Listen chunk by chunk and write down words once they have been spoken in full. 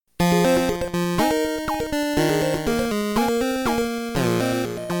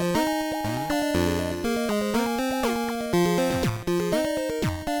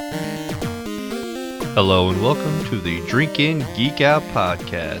Hello and welcome to the Drink In Geek Out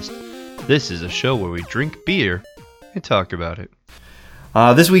podcast. This is a show where we drink beer and talk about it.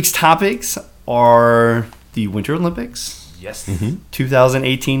 This week's topics are the Winter Olympics. Yes.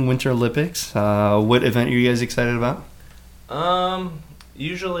 2018 Winter Olympics. What event are you guys excited about?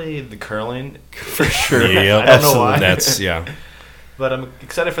 Usually the curling. For sure. Yeah, I don't know why. That's But I'm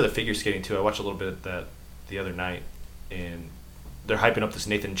excited for the figure skating too. I watched a little bit of that the other night, and they're hyping up this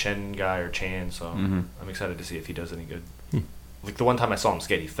Nathan Chen guy or Chan, so I'm excited to see if he does any good. Like the one time I saw him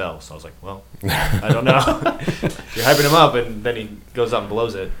skate, he fell, so I was like, well, I don't know. You're hyping him up, and then he goes out and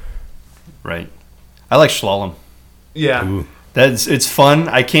blows it. Right. I like slalom. Yeah. Ooh. It's fun.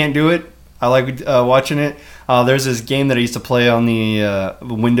 I can't do it. I like watching it. There's this game that I used to play on the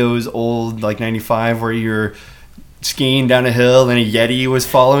Windows old, like 95, where you're skiing down a hill and a Yeti was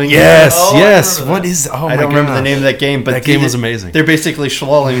following you. Yes, Oh, I yes. remember What that. is? Oh I my don't remember the gosh. name of that game, but That game was amazing. They're basically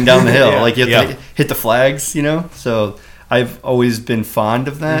slaloming down the hill. Yeah. Like you have to Yeah. hit the flags, you know? So I've always been fond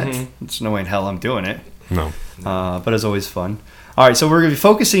of that. There's no way in hell I'm doing it. No. But it's always fun. All right, so we're going to be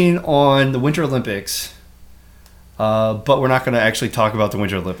focusing on the Winter Olympics, but we're not going to actually talk about the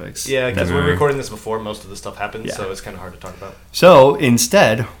Winter Olympics. Yeah, because we're Never. recording this before most of the stuff happens, Yeah. so it's kind of hard to talk about. So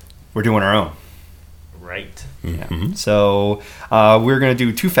instead, we're doing our own. Right. Yeah. So we're going to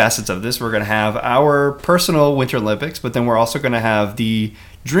do two facets of this. We're going to have our personal Winter Olympics, but then we're also going to have the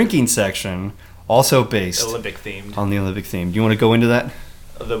drinking section, also based Olympic themed. on the Olympic theme. Do you want to go into that?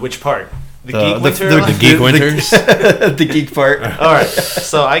 Which part? The The- geek winter. The Geek Winters. The geek part. All right,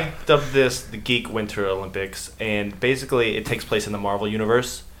 so I dubbed this the Geek Winter Olympics, and basically it takes place in the Marvel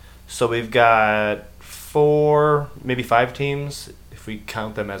Universe. So we've got 4, maybe 5 teams, if we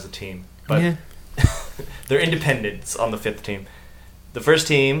count them as a team. But Yeah. they're independents on the 5th team. The first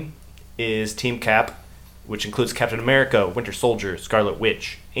team is Team Cap, which includes Captain America, Winter Soldier, Scarlet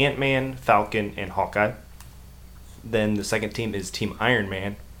Witch, Ant-Man, Falcon, and Hawkeye. Then the second team is Team Iron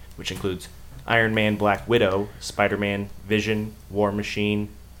Man, which includes Iron Man, Black Widow, Spider-Man, Vision, War Machine,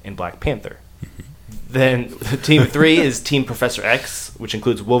 and Black Panther. Then Team 3 is Team Professor X, which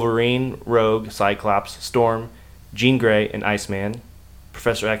includes Wolverine, Rogue, Cyclops, Storm, Jean Grey, and Iceman.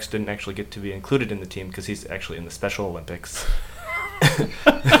 Professor X didn't actually get to be included in the team because he's actually in the Special Olympics.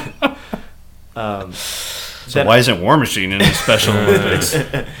 So why isn't War Machine in the Special Olympics?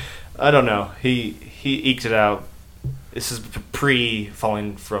 I don't know. He eked it out. This is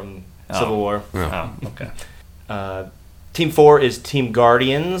pre-falling from Civil War. Oh, okay. Team 4 is Team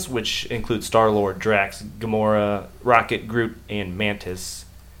Guardians, which includes Star-Lord, Drax, Gamora, Rocket, Groot, and Mantis.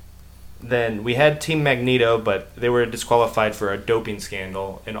 Then we had Team Magneto, but they were disqualified for a doping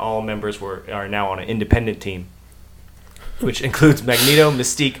scandal, and all members are now on an independent team, which includes Magneto,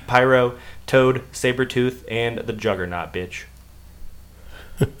 Mystique, Pyro, Toad, Sabretooth, and the Juggernaut bitch.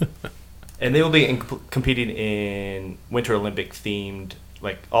 And they will be competing in Winter Olympic themed,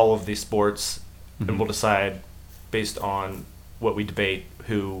 like all of these sports, and we'll decide based on what we debate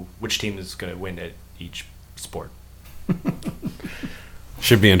which team is going to win at each sport.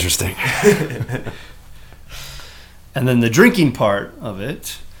 Should be interesting. And then the drinking part of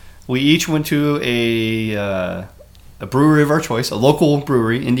it, we each went to a brewery of our choice, a local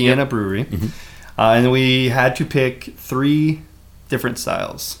brewery, Indiana brewery, and we had to pick 3 different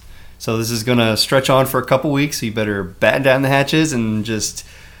styles. So this is going to stretch on for a couple weeks, so you better batten down the hatches and just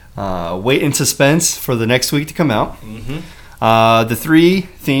wait in suspense for the next week to come out. The 3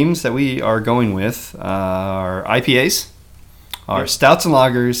 themes that we are going with are IPAs, are stouts and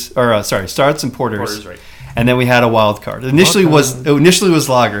lagers, stouts and porters. Porters, right. And then we had a wild card. Initially was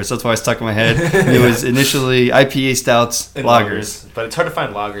lagers. That's why I stuck in my head. It was initially IPA, stouts, And lagers. But it's hard to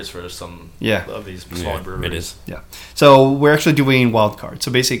find lagers for some Yeah. of these smaller breweries. It is. Yeah. So we're actually doing wild card.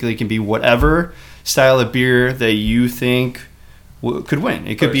 So basically, it can be whatever style of beer that you think could win.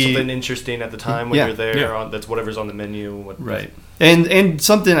 It could Or be something interesting at the time when Yeah. you're there. Yeah. That's whatever's on the menu. right, and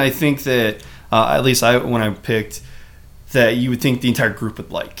something I think that at least when I picked that you would think the entire group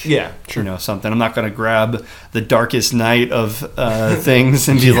would like. Yeah. You know, something. I'm not going to grab the darkest night of things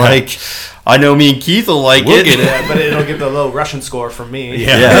and be like, I know me and Keith will like We'll it. get it. Yeah, but it'll get the low Russian score from me.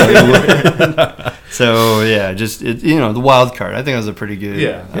 Yeah. So yeah, just the wild card. I think that was a pretty good,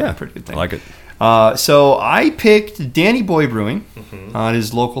 pretty good thing. I like it. So I picked Danny Boy Brewing. It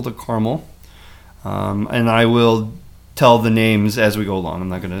is local to Carmel, and I will tell the names as we go along. I'm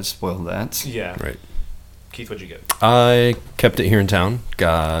not going to spoil that. Yeah. Right. Keith, what'd you get? I kept it here in town.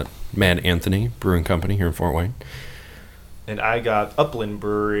 Got Mad Anthony Brewing Company here in Fort Wayne. And I got Upland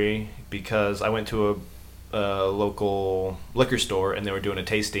Brewery because I went to a local liquor store and they were doing a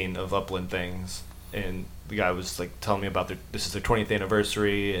tasting of Upland things. and the guy was like telling me about this is their 20th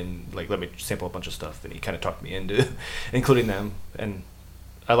anniversary, and like let me sample a bunch of stuff, and he kind of talked me into including them, and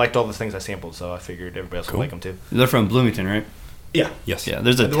I liked all the things I sampled, so I figured everybody else would like them too. They're from Bloomington, right? Yeah. Yes. Yeah.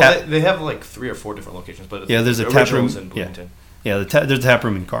 There's a Well, they have like 3 or 4 different locations, but there's a the tap original room was in Bloomington. Yeah, there's a tap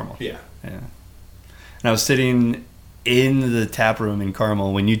room in Carmel. Yeah. Yeah. And I was sitting in the tap room in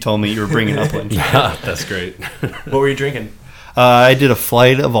Carmel when you told me you were bringing Upland. That's great. What were you drinking? I did a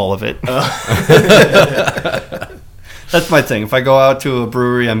flight of all of it. That's my thing. If I go out to a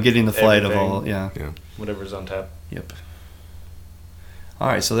brewery, I'm getting the flight of all. Yeah. Yeah. Whatever's on tap. Yep. All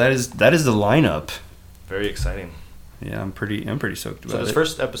right, so that is the lineup. Very exciting. Yeah, I'm pretty stoked about So this it.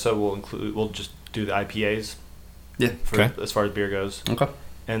 first episode we'll just do the IPAs. Yeah. Okay. As far as beer goes. Okay.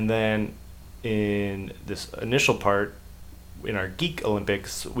 And then in this initial part, in our Geek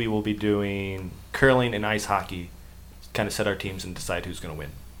Olympics, we will be doing curling and ice hockey. Kind of set our teams and decide who's going to win.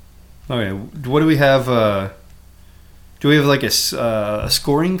 Okay. What do we have? Do we have like a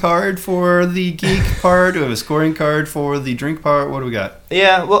scoring card for the geek part? Do we have a scoring card for the drink part? What do we got?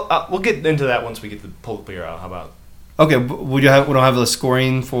 Yeah, well, we'll get into that once we get the pull beer out. How about? Okay. We don't have a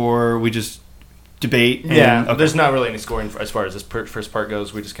scoring for. We just debate. And, Yeah. Okay. There's not really any scoring as far as this first part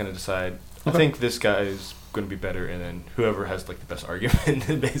goes. We just kind of decide. Okay. I think this guy is going to be better, and then whoever has like the best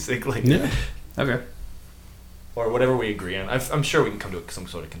argument, basically. Yeah. Okay. Or whatever we agree on. I'm sure we can come to some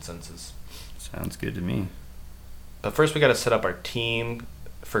sort of consensus. Sounds good to me. But first, we got to set up our team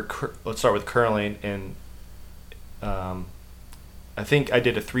for. Let's start with curling, and I think I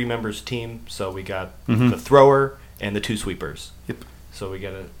did a 3 members team. So we got the thrower and the 2 sweepers. Yep. So we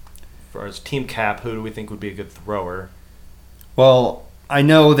got for our team cap. Who do we think would be a good thrower? Well, I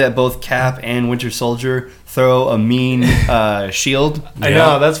know that both Cap and Winter Soldier throw a mean shield. I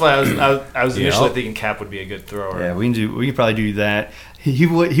know that's why I was initially Yep. thinking Cap would be a good thrower. Yeah, we could probably do that. He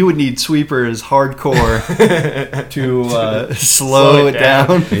would need sweepers hardcore to slow it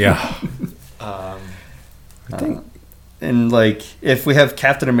down. Yeah. I think, and like if we have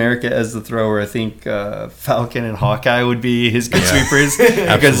Captain America as the thrower, I think Falcon and Hawkeye would be his good sweepers.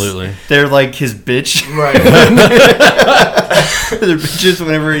 Absolutely. Because they're like his bitch. Right. They're bitches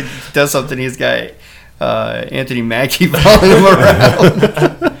whenever he does something. He's got Anthony Mackie following him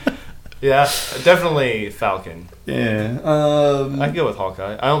around. Yeah, definitely Falcon. Yeah. I'd go with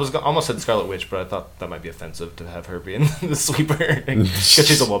Hawkeye. I almost said Scarlet Witch, but I thought that might be offensive to have her being the sweeper because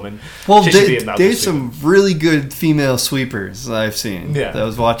she's a woman. Well, She should be a mountain there's sweeper. some really good female sweepers I've seen. Yeah. I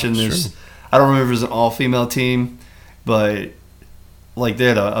was watching this. I don't remember if it was an all-female team, but like they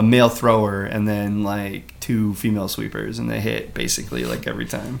had a male thrower and then like 2 female sweepers, and they hit basically like every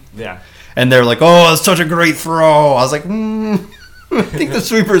time. Yeah. And they're like, "Oh, it's such a great throw." I was like, I think the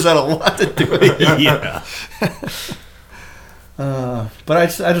sweepers had a lot to do with it. Yeah. But I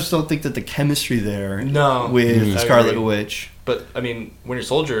just don't think that the chemistry there No, with I Scarlet agree. Witch. But I mean, Winter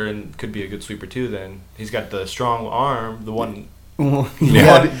Soldier could be a good sweeper too. Then he's got the strong arm, the one.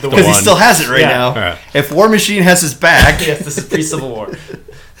 Yeah, the because he one. still has it right Yeah. now. Right. If War Machine has his back, Yes, this is pre-Civil War.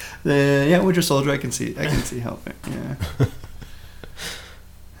 then yeah, Winter Soldier, I can see how. Yeah,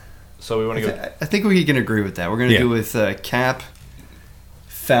 So we want to go. I think we can agree with that. We're gonna Yeah. do with Cap,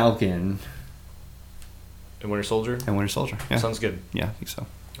 Falcon, And Winter Soldier. and Winter Soldier. Yeah, Sounds good. yeah, I think so.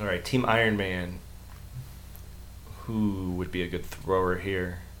 All right, Team Iron Man. Who would be a good thrower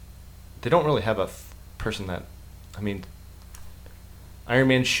here? They don't really have a person that. I mean, Iron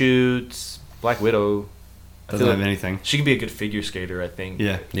Man shoots. Black Widow. I Doesn't feel have like anything. she could be a good figure skater. I think.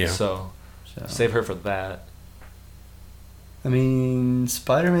 Yeah. Yeah. So So, save her for that. I mean,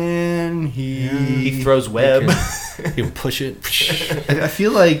 Spider-Man. He throws web. You can push it, I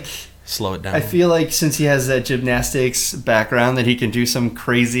feel like. slow it down. I feel like since he has that gymnastics background, that he can do some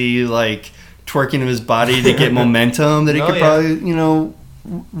crazy like twerking of his body to get momentum. That he Oh, could yeah. probably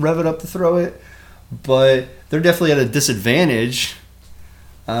rev it up to throw it. But they're definitely at a disadvantage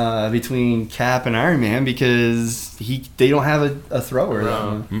between Cap and Iron Man because they don't have a thrower.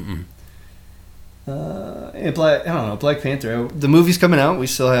 No. Mm-mm. And Black Panther. The movie's coming out. We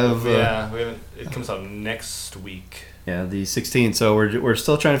still have Yeah, we haven't. It comes out next week. the 16th. So we're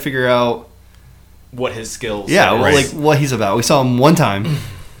still trying to figure out. What his skills? Yeah, are. well, like what he's about. We saw him one time,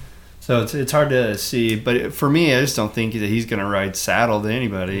 so it's hard to see. But for me, I just don't think that he's going to ride saddle to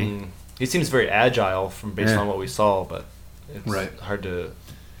anybody. He seems very agile based Yeah. on what we saw, but it's Right. hard to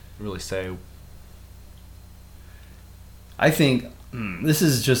really say. I think this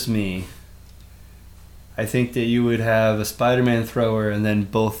is just me. I think that you would have a Spider-Man thrower and then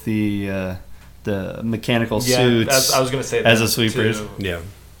both the mechanical suits I was going to say as that a sweepers. too. Yeah.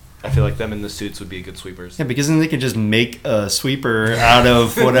 I feel like them in the suits would be good sweepers. Yeah, because then they could just make a sweeper out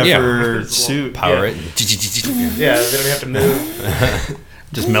of whatever suit. Power Yeah. it. Yeah, they don't have to move.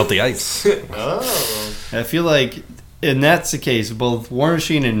 Just melt the ice. Oh. I feel like, and that's the case, both War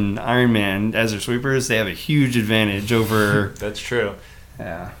Machine and Iron Man, as their sweepers, they have a huge advantage over That's true.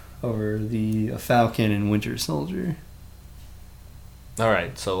 over the Falcon and Winter Soldier. All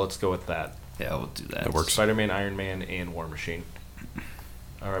right, so let's go with that. Yeah, we'll do that. That works. Spider-Man, Iron Man, and War Machine.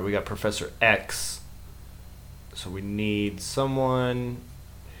 All right, we got Professor X. So we need someone.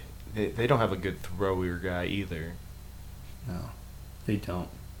 They don't have a good thrower guy either. No, they don't.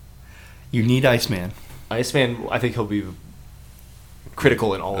 You need Iceman. Iceman, I think he'll be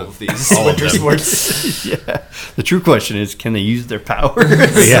critical in all of these All of winter them. sports. Yeah. The true question is, can they use their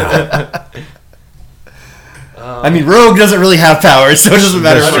powers? Yeah. I mean, Rogue doesn't really have powers, so it doesn't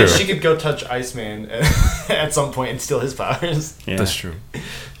matter. That's I mean, true. she could go touch Iceman at some point and steal his powers. Yeah. That's true.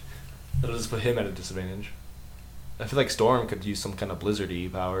 That'll just put him at a disadvantage. I feel like Storm could use some kind of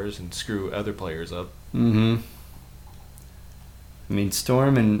blizzardy powers and screw other players up. Mm-hmm. I mean,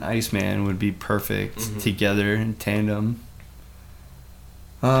 Storm and Iceman would be perfect together in tandem.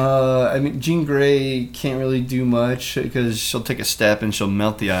 I mean, Jean Grey can't really do much because she'll take a step and she'll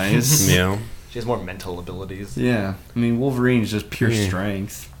melt the ice. Yeah. She has more mental abilities. Yeah. I mean, Wolverine is just pure Yeah.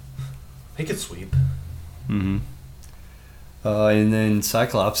 strength. He could sweep. Mm-hmm. And then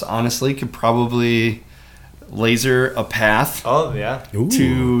Cyclops, honestly, could probably laser a path Oh, yeah.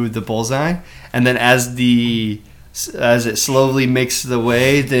 to the bullseye, and then as it slowly makes the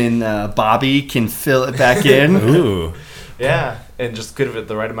way, then Bobby can fill it back in. Ooh. Yeah, and just give it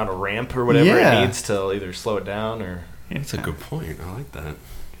the right amount of ramp or whatever Yeah. it needs to either slow it down or... That's a good point. I like that.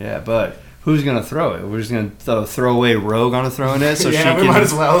 Yeah, but who's gonna throw it? We're just gonna throw away Rogue on throwing it, so yeah, she we can might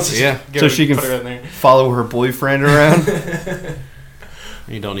as well. Just Yeah. get so her- she can put her in there. follow her boyfriend around.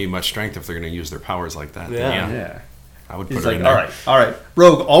 You don't need much strength if they're going to use their powers like that. Then Yeah. Yeah. I would put He's her like, in there. all right,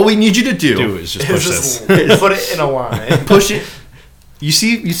 Rogue. All we need you to Do is just push Just this. put it in a line. push it. You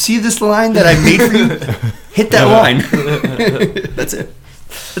see this line that I made for you? Hit that line. That's it.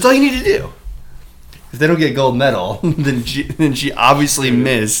 That's all you need to do. If they don't get gold medal, then she obviously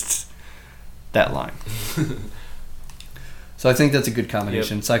missed that line. So I think that's a good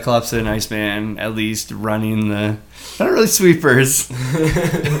combination. Yep. Cyclops and Iceman at least running the not really sweepers,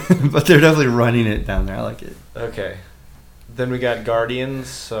 but they're definitely running it down there. I like it. Okay. Then we got Guardians.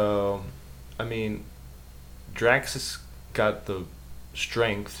 So, I mean, Drax has got the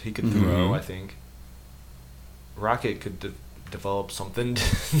strength. He could throw, I think. Rocket could develop something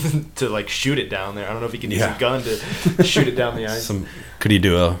to like shoot it down there. I don't know if he can use Yeah. a gun to shoot it down the ice. Could he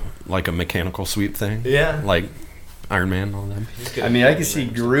do a mechanical sweep thing? Yeah. Like Iron Man and all them? I mean, I can see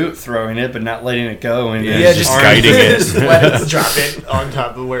Groot throwing it, but not letting it go. And Yeah, just guiding it. Just let it drop it on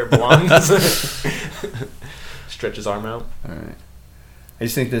top of where it belongs. Stretch his arm out. All right. I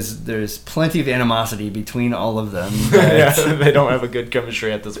just think there's plenty of animosity between all of them. Yeah, they don't have a good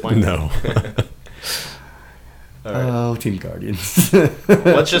chemistry at this point. No. All right. Oh, Team Guardians.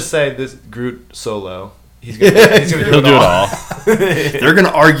 Let's just say this Groot solo. He's gonna do He'll it do it all. all. They're gonna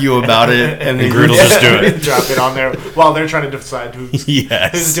argue about it, and then Groot will just do it. Drop it on there while they're trying to decide who's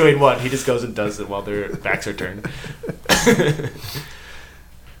Yes. doing what. He just goes and does it while their backs are turned.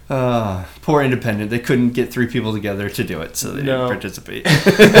 Poor Independent. They couldn't get 3 people together to do it, so they No. didn't participate.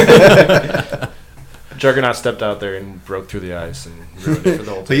 Juggernaut stepped out there and broke through the ice and ruined it for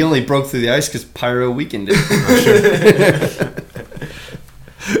the whole But team. he only broke through the ice because Pyro weakened it.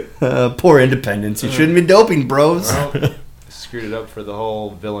 Poor Independence. You shouldn't be doping, bros. Well, screwed it up for the whole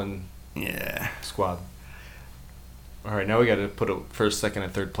villain Yeah. squad. All right, now we got to put a first, second,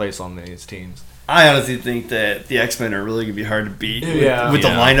 and third place on these teams. I honestly think that the X-Men are really going to be hard to beat with, Yeah. with the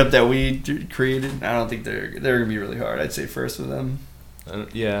Yeah. lineup that we created. I don't think they're going to be really hard. I'd say first with them.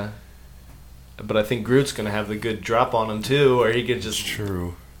 Yeah. But I think Groot's going to have the good drop on him, too, or he could just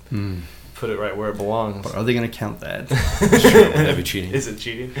True. put it right where it belongs. But are they going to count that? It's true. Would that be cheating? Is it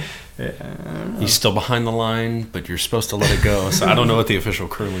cheating? Yeah, I don't know. He's still behind the line, but you're supposed to let it go. So I don't know what the official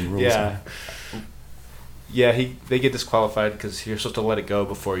curling rules Yeah. are. Yeah, they get disqualified because you're supposed to let it go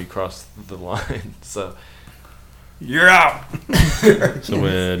before you cross the line. So You're out. So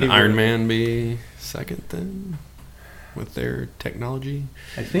would He Iron would. Man be second then? With their technology?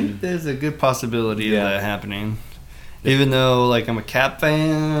 I think there's a good possibility Yeah. of that happening. Even though, like, I'm a Cap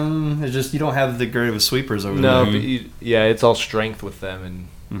fan, it's just you don't have the great of a sweepers over no, there. but it's all strength with them, and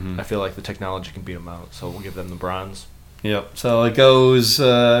Mhm. I feel like the technology can beat them out. So we'll give them the bronze. Yep. So it goes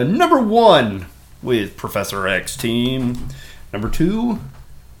number 1 with Professor X team, number 2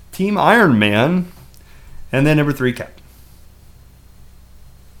 Team Iron Man, and then number 3 Cap.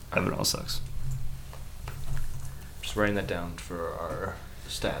 Everyone else sucks. Just writing that down for our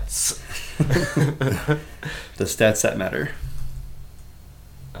stats. The stats that matter.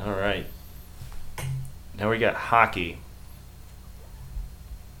 All right. Now we got hockey.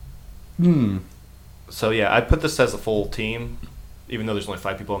 So yeah, I put this as a full team, even though there's only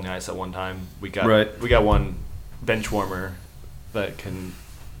 5 people on the ice at one time. We got one bench warmer that can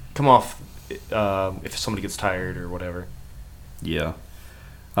come off if somebody gets tired or whatever. Yeah.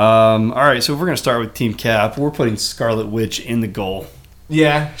 All right, so if we're gonna start with Team Cap, we're putting Scarlet Witch in the goal.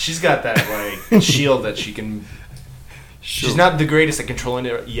 Yeah, she's got that like shield that she can. She's not the greatest at controlling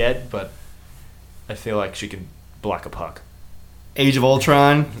it yet, but I feel like she can block a puck. Age of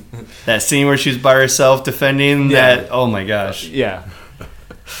Ultron, that scene where she's by herself defending that. Oh my gosh. Yeah.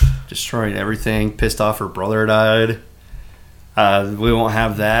 Destroying everything, pissed off her brother died. We won't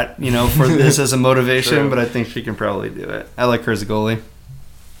have that, for this as a motivation, True. but I think she can probably do it. I like her as a goalie.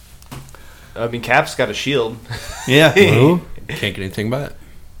 I mean, Cap's got a shield. Yeah. Can't get anything by it.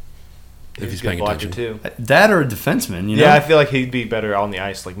 If he's a good paying blocker, attention. too. That or a defenseman, Yeah, I feel like he'd be better on the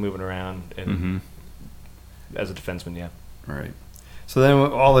ice, like moving around and Mm-hmm. as a defenseman, yeah. Right. So then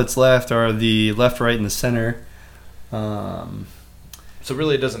all that's left are the left, right, and the center. So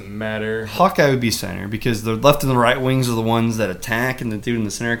really, it doesn't matter. Hawkeye would be center because the left and the right wings are the ones that attack, and the dude in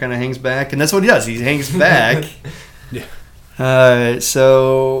the center kind of hangs back, and that's what he does. He hangs back. Yeah.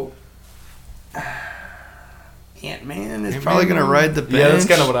 So Ant-Man is probably going to ride the bench. Yeah, that's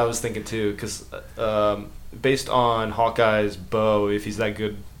kind of what I was thinking too. Because based on Hawkeye's bow, if he's that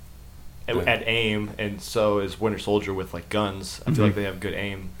good at aim, and so is Winter Soldier with like guns, I feel like they have good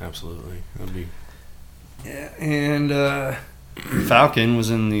aim. Absolutely. That'd be. Yeah, and Falcon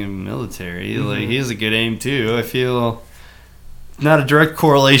was in the military. Like he has a good aim too. I feel not a direct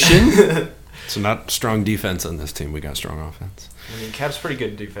correlation. So not strong defense on this team. We got strong offense. I mean, Cap's pretty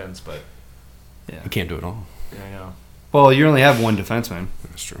good defense, but We can't do it all. yeah, I know. Well, you only have one defenseman,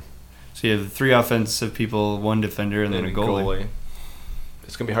 That's true. so you have 3 offensive people, 1 defender, and then a goalie.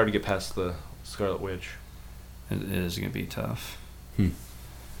 It's gonna be hard to get past the Scarlet Witch. It is going to be tough.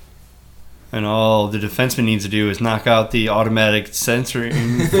 And all the defenseman needs to do is knock out the automatic censoring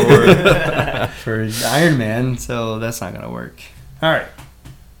for Iron Man, so that's not going to work. All right.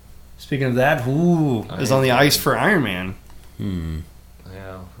 Speaking of that, who is on the ice for Iron Man?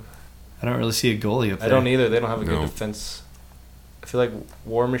 Yeah, I don't really see a goalie up there. I don't either. They don't have a good No. defense. I feel like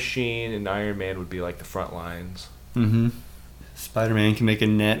War Machine and Iron Man would be like the front lines. Mm-hmm. Spider-Man can make a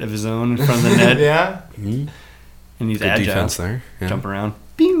net of his own in front of the net, Yeah. Mm-hmm. and he's Good agile. defense there. Yeah. Jump around.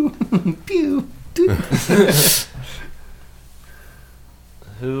 Pew! Pew! Doo.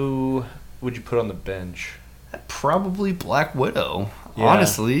 Who would you put on the bench? Probably Black Widow. Yeah.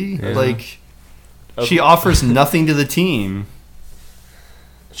 Honestly, Yeah. like she offers nothing to the team,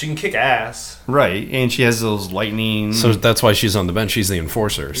 She can kick ass. right? And she has those lightning. So that's why she's on the bench. She's the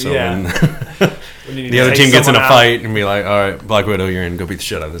enforcer. So Yeah. when When you need the to other take team gets in a someone out. fight and be like, all right, Black Widow, you're in. Go beat the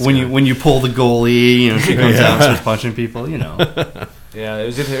shit out of this when guy. you pull the goalie, she comes out and starts punching people. Yeah, it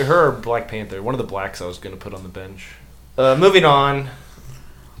was either her or Black Panther. One of the blacks I was going to put on the bench. Moving on.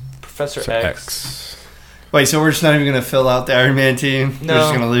 Professor So X. Wait, so we're just not even going to fill out the Iron Man team? No. We're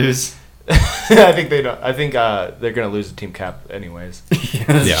just going to lose. I think they don't. I think they're going to lose the team cap anyways. Yeah,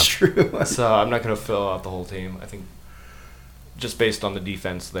 that's Yeah. true. So I'm not going to fill out the whole team. I think just based on the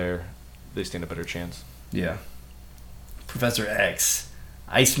defense there, they stand a better chance. Yeah. Professor X,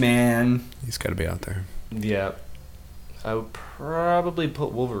 Iceman. He's got to be out there. Yeah. I would probably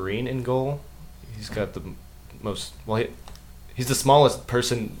put Wolverine in goal. He's got the most... Well, he's the smallest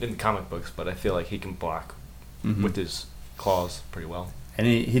person in the comic books, but I feel like he can block with his claws pretty well. And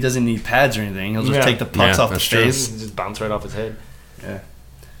he doesn't need pads or anything. He'll just Yeah. take the pucks Yeah, off the that's true. face. He just bounce right off his head. Yeah.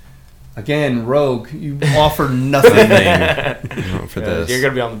 Again, Rogue, you offer nothing. For this. You're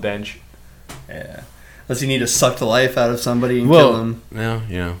going to be on the bench. Yeah. Unless you need to suck the life out of somebody and Well, kill them.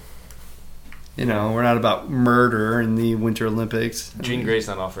 Yeah. We're not about murder in the Winter Olympics. Jean Grey's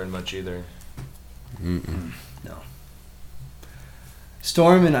not offering much either. Mm-mm. No.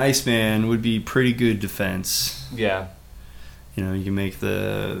 Storm and Iceman would be pretty good defense. Yeah. You can make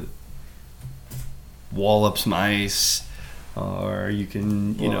the wall up some ice, or you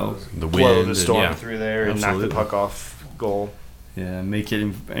can, The blow wind. the and- storm yeah. through there and knock Absolutely. the puck off goal. yeah, make it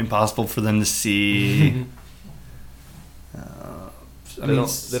impossible for them to see. They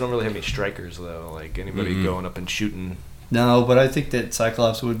don't really have any strikers though, like anybody going up and shooting. No, but I think that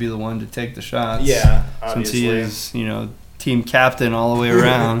Cyclops would be the one to take the shots. Yeah, since he obviously. is, team captain all the way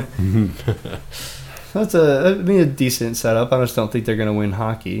around. That's a decent setup. I just don't think they're going to win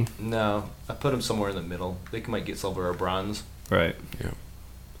hockey. No, I put him somewhere in the middle. They might get silver or bronze. Right. Yeah.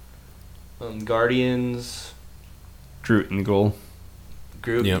 Guardians, Groot in the goal.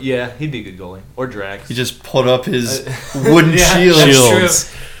 Groot. Yep. Yeah, he'd be a good goalie. Or Drax. He just put up his wooden Yeah, shield. that's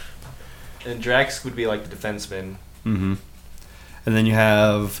Shields. true. And Drax would be like the defenseman. Mm-hmm. And then you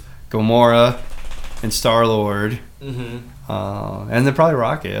have Gamora and Star-Lord. Mm-hmm. And then probably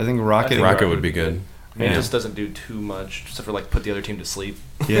Rocket. I think Rocket. Rocket would be good. Mantis doesn't do too much, except for like put the other team to sleep.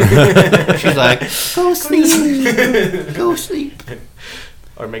 Yeah. She's like, go sleep. Go sleep.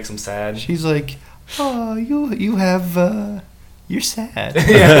 Or makes them sad. She's like, oh, you have, you're sad.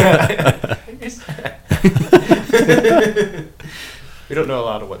 Yeah. You're sad. We don't know a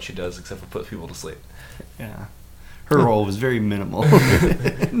lot of what she does except for put people to sleep. Yeah. Her role was very minimal.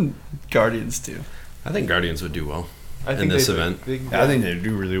 Guardians too. I think Guardians would do well I in this they- event. I think they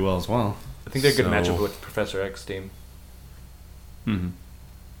do really well as well. I think they're a good So- matchup with Professor X team. Mm-hmm.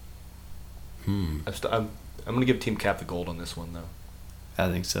 I'm gonna give Team Cap the gold on this one though. I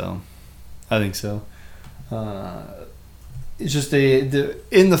think so. It's just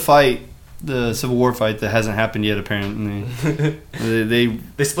in the fight, the Civil War fight that hasn't happened yet. Apparently, they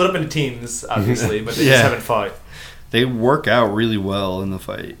They split up into teams, obviously, but they Yeah. just haven't fought. they work out really well in the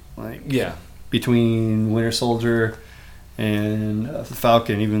fight. Like Yeah. between Winter Soldier and the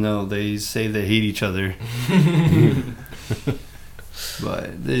Falcon, even though they say they hate each other.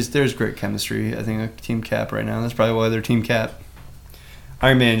 But there's great chemistry. I think Team Cap right now. That's probably why they're Team Cap.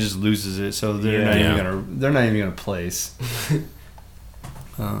 Iron Man just loses it, so they're not Yeah. even gonna place.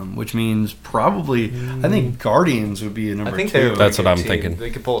 Which means probably I think Guardians would be a number I think two. they're a That's good what I'm team. thinking. They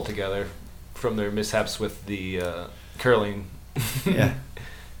could pull it together from their mishaps with the curling. Yeah.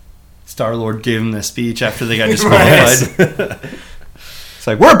 Star-Lord gave him the speech after they got disqualified. It's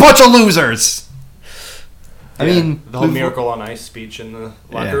like, we're a bunch of losers! I Yeah, mean... the whole we've- Miracle on Ice speech in the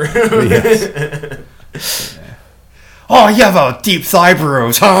locker room. Yes. Oh, you have a deep thigh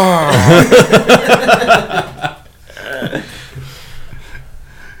bruise.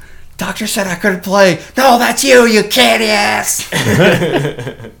 Doctor said I couldn't play. No, that's you candy ass.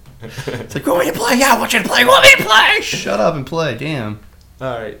 It's like, go and play. Yeah, I want you to play. Go and play. Shut up and play. Damn.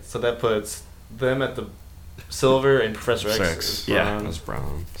 All right, so that puts them at the silver and Professor X. X. is Yeah. bronze. That's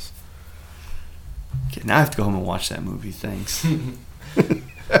bronze. Okay, now I have to go home and watch that movie. Thanks.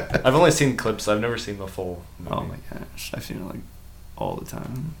 I've only seen clips. I've never seen the full movie. Oh my gosh, I've seen it like all the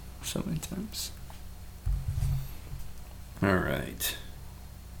time, so many times. All right.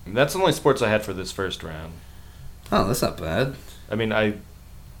 That's the only sports I had for this first round. Oh, that's not bad. I mean, I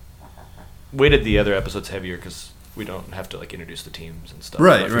weighted the other episodes heavier because we don't have to like introduce the teams and stuff.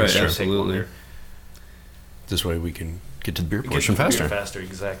 Right, But right, it's gonna take absolutely. longer. This way we can get to the beer It gets portion the beer faster. faster,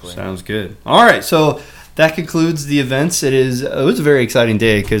 exactly. Sounds good. All right, so that concludes the events. It was a very exciting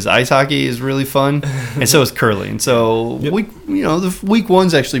day because ice hockey is really fun, and so is curling. So the week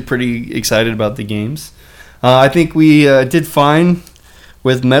one's actually pretty excited about the games. I think we did fine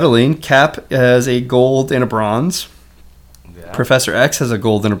with medaling. Cap has a gold and a bronze. Yeah. Professor X has a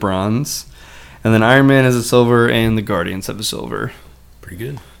gold and a bronze, and then Iron Man has a silver, and the Guardians have a silver. Pretty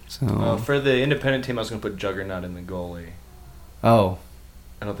good. So For the independent team, I was going to put Juggernaut in the goalie. oh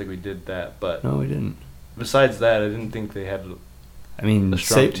I don't think we did that, but no, we didn't. besides that, I didn't think they had I mean, a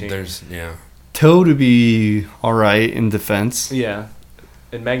strong say, team. There's Toe to be all right in defense. Yeah.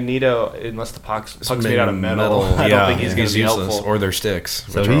 And Magneto, unless the puck's made out of metal, I yeah, don't think he's going to be useless. helpful. Or their sticks.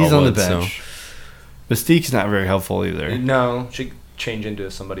 So which are he's all on the wood, so- bench. Mystique's not very helpful either. No, she could change into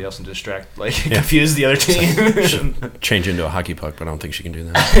somebody else and distract, like, Yeah. confuse the other team. Change into a hockey puck, but I don't think she can do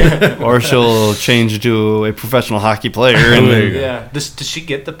that. Or she'll change to a professional hockey player. And There you go. Yeah. Does she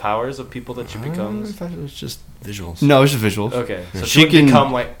get the powers of people that she becomes? I thought it was just visuals. no, it's just visuals. Okay. So She she would can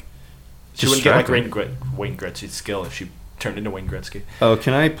become like. She wouldn't get like distract Wayne Gretzky's skill if she turned into Wayne Gretzky. Oh,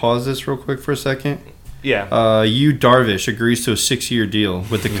 can I pause this real quick for a second? Yeah. Yu Darvish agrees to a 6-year deal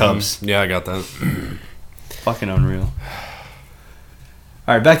with the Cubs. Yeah, I got that. Fucking unreal.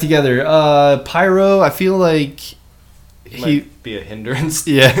 All right, back together. Pyro, I feel like he. Might be a hindrance.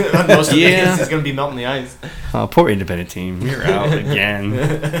 Yeah. On most of the Yeah. games, he's going to be melting the ice. Poor independent team. You're out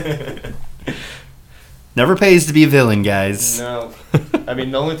again. Never pays to be a villain, guys. No. I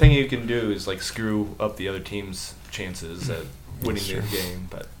mean, the only thing you can do is like screw up the other team's chances at winning the game.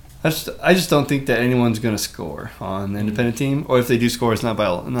 But I just don't think that anyone's going to score on the independent team, or if they do score, it's not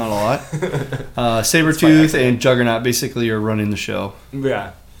a lot. Sabretooth accident. and Juggernaut basically are running the show.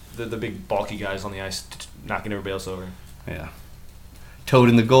 yeah, the big bulky guys on the ice knocking everybody else over. Yeah. Toad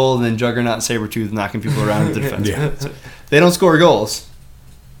in the goal, and then Juggernaut and Sabretooth knocking people around at the defense. Yeah. They don't score goals,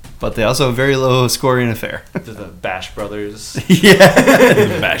 but they also have very low scoring affair. The Bash Brothers. Yeah.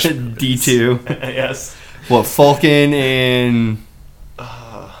 Bash. D2. Yes. What, Falcon and...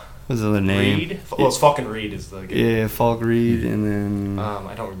 What's the other name? Reed? Well, it's Falcon Reed is the guy. Yeah, Falk Reed, and then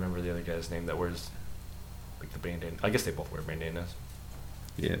I don't remember the other guy's name that wears like the bandana. I guess they both wear bandanas.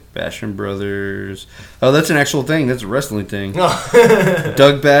 yeah, Basham Brothers. Oh, that's an actual thing. That's a wrestling thing.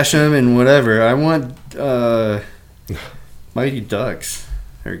 Doug Basham and whatever. I want Mighty Ducks.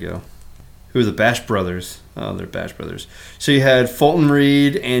 There we go. Who are the Bash Brothers? Oh, they're Bash Brothers. So you had Fulton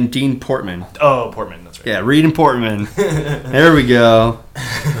Reed and Dean Portman. Oh, Portman, that's right. Yeah, Reed and Portman. There we go.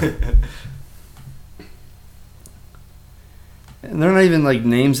 And they're not even like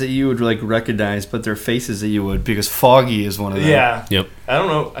names that you would like recognize, but they're faces that you would, because Foggy is one of them. Yeah. Yep. I don't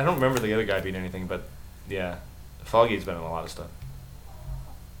know. I don't remember the other guy being anything, but yeah, Foggy's been in a lot of stuff.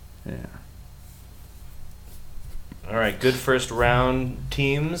 Yeah. All right, good first round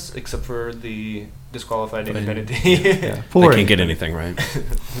teams, except for the disqualified independent team. Yeah. They can't get anything right.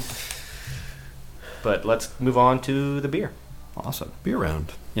 But let's move on to the beer. Awesome. Beer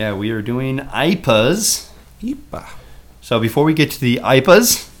round. Yeah, we are doing IPAs. Yeepa. So before we get to the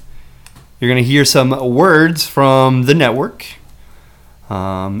IPAs, you're going to hear some words from the network.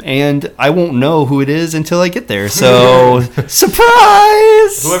 And I won't know who it is until I get there. So,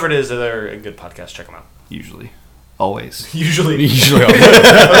 surprise! Whoever it is, they're a good podcast. Check them out. Usually. Always. Usually.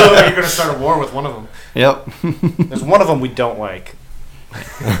 I'll- You're going to start a war with one of them. Yep. There's one of them we don't like.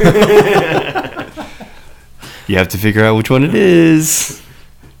 You have to figure out which one it is.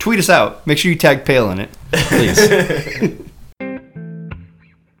 Tweet us out. Make sure you tag Pale in it. Please.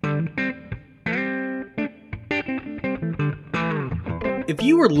 If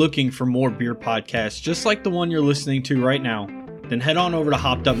you are looking for more beer podcasts just like the one you're listening to right now, then head on over to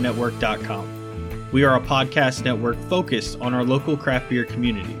hoppedupnetwork.com. We are a podcast network focused on our local craft beer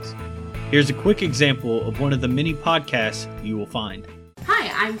communities. Here's a quick example of one of the many podcasts you will find.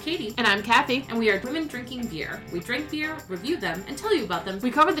 Hi, I'm Katie. And I'm Kathy. And we are Women Drinking Beer. We drink beer, review them, and tell you about them. We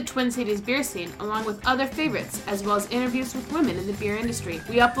cover the Twin Cities beer scene along with other favorites, as well as interviews with women in the beer industry.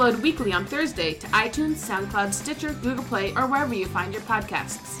 We upload weekly on Thursday to iTunes, SoundCloud, Stitcher, Google Play, or wherever you find your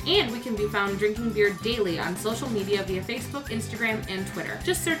podcasts. And we can be found drinking beer daily on social media via Facebook, Instagram, and Twitter.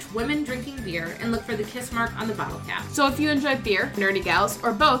 Just search Women Drinking Beer and look for the kiss mark on the bottle cap. So if you enjoy beer, nerdy gals,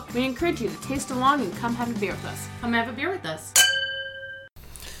 or both, we encourage you to taste along and come have a beer with us. Come have a beer with us.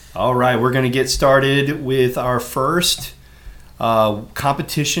 All right, we're going to get started with our first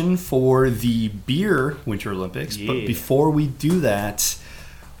competition for the Beer Winter Olympics. Yeah. But before we do that,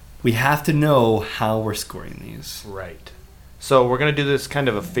 we have to know how we're scoring these. Right. So we're going to do this kind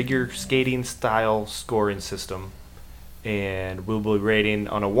of a figure skating style scoring system. And we'll be rating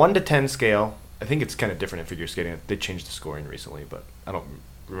on a 1 to 10 scale. I think it's kind of different in figure skating. They changed the scoring recently, but I don't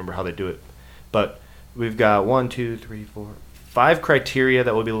remember how they do it. But we've got 5 criteria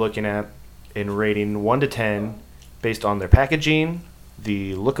that we'll be looking at in rating 1 to 10 based on their packaging,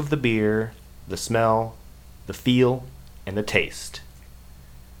 the look of the beer, the smell, the feel, and the taste.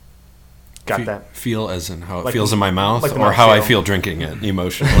 Got that? Feel as in how it Like- feels in my mouth, like the or how I mouthfeel. feel drinking it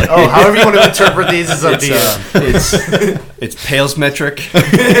emotionally. Oh, however you want to interpret these is up to you. It's Pale's metric.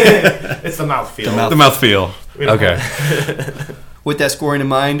 It's the mouthfeel. The mouth feel. We don't Okay. With that scoring in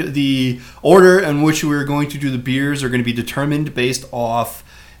mind, the order in which we're going to do the beers are going to be determined based off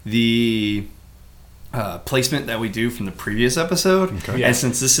the placement that we do from the previous episode. Okay. Yeah. And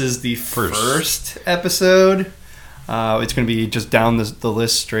since this is the first episode, it's going to be just down the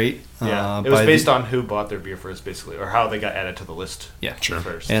list straight. Yeah, it was based on who bought their beer first, basically, or how they got added to the list. Yeah, Sure.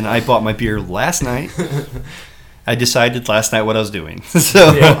 First. And I bought my beer last night. I decided last night what I was doing,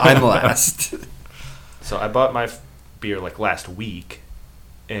 so Yeah. I'm last. So I bought my beer like last week,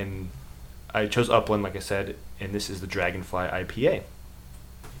 and I chose Upland, like I said, and this is the Dragonfly IPA.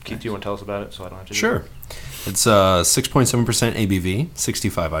 Keith, do you want to tell us about it so I don't have to do Sure. It's 6.7% ABV,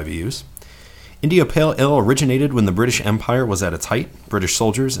 65 IBUs. India Pale Ale originated when the British Empire was at its height. British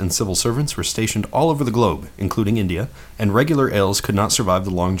soldiers and civil servants were stationed all over the globe, including India, and regular ales could not survive the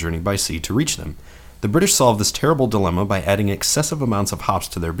long journey by sea to reach them. The British solved this terrible dilemma by adding excessive amounts of hops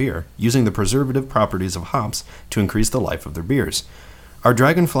to their beer, using the preservative properties of hops to increase the life of their beers. Our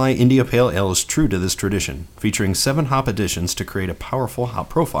Dragonfly India Pale Ale is true to this tradition, featuring 7 hop additions to create a powerful hop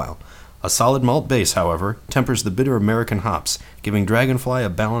profile. A solid malt base, however, tempers the bitter American hops, giving Dragonfly a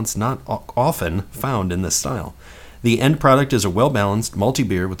balance not often found in this style. The end product is a well-balanced, malty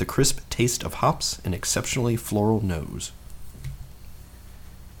beer with a crisp taste of hops and exceptionally floral nose.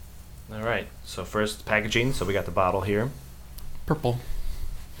 All right. So first, packaging. So we got the bottle here. Purple.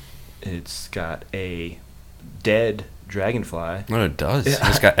 It's got a dead dragonfly. Oh, it does.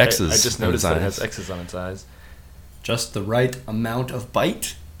 It's got X's. I just on noticed its that it eyes. has X's on its eyes. Just the right amount of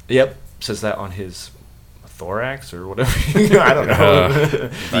bite. Yep. Says that on his thorax or whatever. I don't know.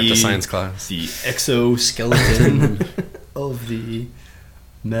 Back to science class. The exoskeleton of the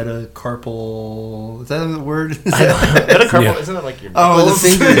metacarpal. Is that the word? Metacarpal, Yeah. isn't that like your Oh, the knuckles?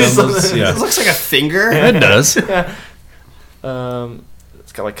 fingers. Yeah. It looks like a finger. It does. It's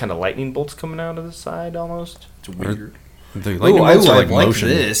got like kind of lightning bolts coming out of the side almost. It's weird. The Ooh, lightning bolts are I like like motion.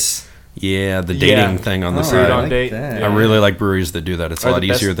 this. Yeah, the dating thing on the Oh, Screwed side. on like date. that. I really like breweries that do that. It's a Are lot the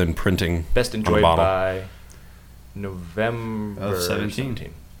best- easier than printing Best on a enjoyed bottle. by November Of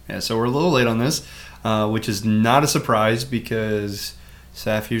 17. Yeah, so we're a little late on this, which is not a surprise because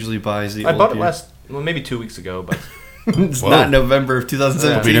Saf usually buys the I old bought it beer. maybe 2 weeks ago, but It's Whoa. not November of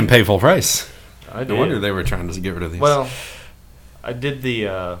 2017. We didn't pay full price. I No did. wonder they were trying to get rid of these. Well, I did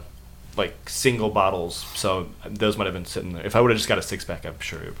the like single bottles, so those might have been sitting there. If I would have just got a 6-pack, I'm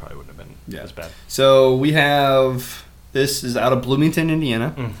sure it probably wouldn't have been as bad. So we have, this is out of Bloomington,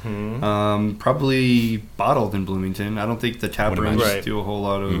 Indiana. Mm-hmm. Probably bottled in Bloomington. I don't think the tap Wouldn't rooms imagine. Right. do a whole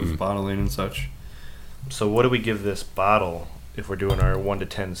lot of bottling and such. So what do we give this bottle if we're doing our 1 to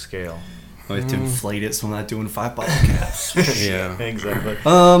 10 scale? I have to inflate it so I'm not doing 5 bottle caps. yeah. Exactly.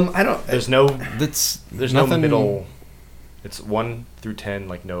 I don't. There's no That's no nothing- middle. It's 1 through 10,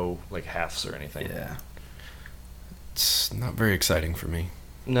 like no like halves or anything. Yeah. It's not very exciting for me.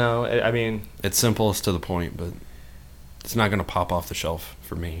 No, I mean It's simple, it's to the point, but it's not going to pop off the shelf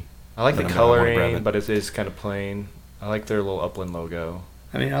for me. I like But the I'm gonna wanna grab coloring, it. but it is kind of plain. I like their little Upland logo.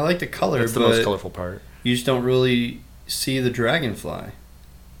 I mean, I like the color, That's the but most colorful part. you just don't really see the dragonfly.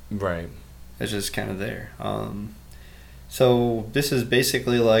 Right. It's just kind of there. So this is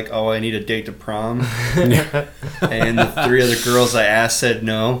basically like, oh, I need a date to prom, and the 3 other girls I asked said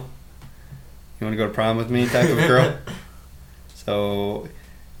no. You want to go to prom with me, type of girl. So,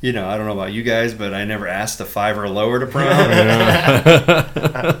 I don't know about you guys, but I never asked a 5 or lower to prom.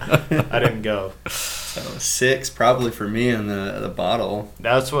 I didn't go. So 6 probably for me on the bottle.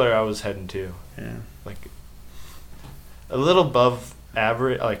 That's where I was heading to. Yeah. Like a little above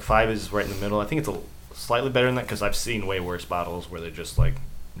average. Like 5 is right in the middle. I think it's slightly better than that because I've seen way worse bottles where they're just like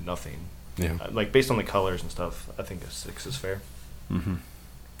nothing. Yeah. Like based on the colors and stuff, I think a 6 is fair. Mm-hmm.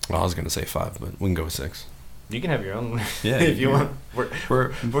 Well, I was going to say 5, but we can go with 6. You can have your own Yeah, if you yeah. want.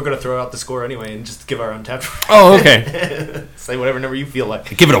 We're gonna throw out the score anyway and just give our own tap. Oh, okay. Say whatever number you feel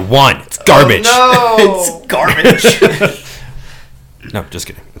like. Give it a 1. It's garbage. Oh, It's garbage. No, just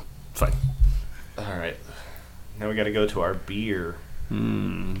kidding. Fine. no! All right. Now we got to go to our beer.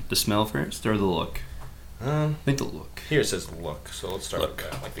 The smell first or the look? I think the look. Here it says look, so let's start with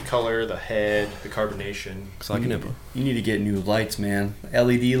that. Like the color, the head, the carbonation. Looks like an IPA. You need to get new lights, man.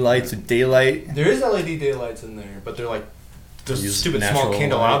 LED lights with daylight. There is LED daylights in there, but they're like the Use stupid natural small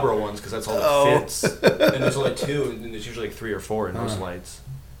candelabra ones because that's all that Oh. fits. And there's only 2, and there's usually like 3 or 4 in those lights.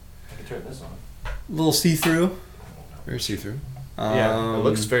 I can turn this on. A little see-through. Very see-through. Yeah, it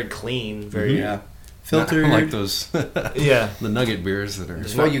looks very clean. Very Yeah. Filtered. I like those. yeah. The nugget beers that are.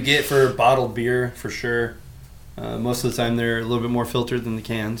 It's what you get for bottled beer, for sure. Most of the time, they're a little bit more filtered than the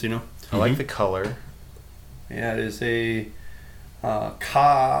cans, I like the color. Yeah, it is a a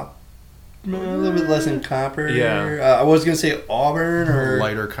little bit less than copper. Yeah. I was going to say auburn or...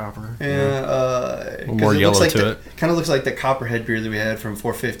 lighter copper. Yeah, little more yellow like to it. Kind of looks like the Copperhead beer that we had from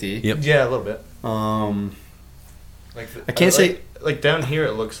 450. Yep. Yeah, a little bit. Like I can't say- like down here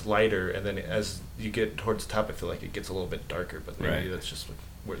it looks lighter, and then as you get towards the top, I feel like it gets a little bit darker. But maybe Right. that's just like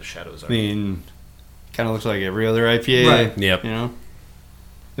where the shadows are. I mean, kind of looks like every other IPA. Right. Yep.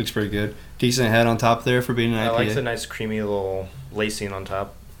 Looks pretty good. Decent head on top there for being an I IPA. like the nice creamy little lacing on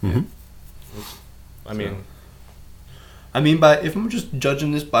top. Mhm. I mean, But if I'm just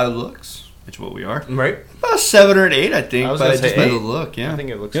judging this by looks, which is what we are, right? about 7 or 8, I think. I was But gonna say just by the 8. look, yeah. I think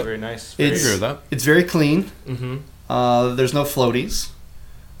it looks Yep. very nice. I It's- agree with that. It's very clean. Mm-hmm. There's no floaties.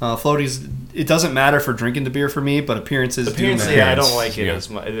 Floaties, it doesn't matter for drinking the beer for me, but appearances Appearance, do matter. yeah, I don't like it Yeah. as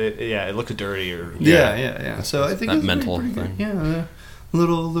much. It looks dirty or Yeah. So I think that it's mental pretty good. thing. Yeah,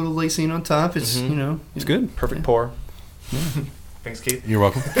 little lacing on top. It's It's good. perfect Yeah. pour. Thanks, Keith. You're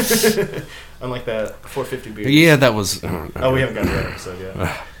welcome. Unlike that 450 beer. Yeah, that was. Oh, we haven't got to that episode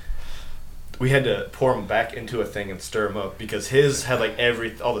yet. We had to pour them back into a thing and stir them up because his had like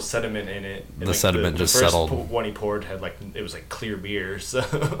all the sediment in it. And, The like, sediment just first settled. One he poured had it was like clear beer, so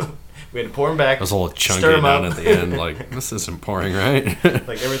we had to pour them back. It was a little chunky stir 'em down up. at the end. Like, this isn't pouring right.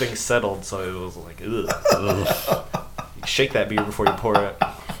 Like everything settled, so it was like ugh. You shake that beer before you pour it.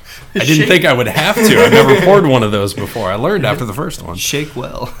 I didn't think I would have to. I've never poured one of those before. I learned after the first one. Shake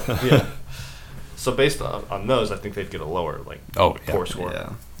well. Yeah. So based on those, I think they'd get a lower Oh, yeah. pour score.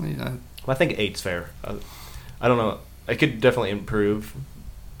 Yeah. Well, I think 8's fair. I don't know. I could definitely improve,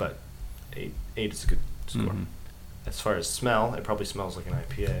 but 8 is a good score. Mhm. As far as smell, it probably smells like an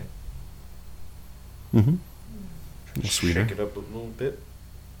IPA. Mm-hmm. Sweeter. Shake it up a little bit.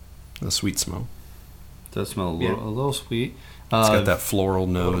 The sweet smell. Does smell a Yeah. little sweet. It's got that floral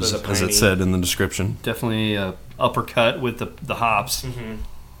little nose, bit of as it piney. said in the description. Definitely uppercut with the hops. Mm-hmm.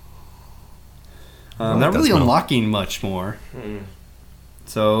 I like Not that really smell. unlocking much more. Mm.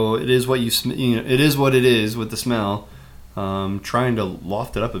 So it is what it is what it is with the smell. Trying to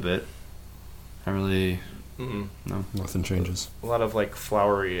loft it up a bit. I really Mm-mm. Nothing changes. A lot of like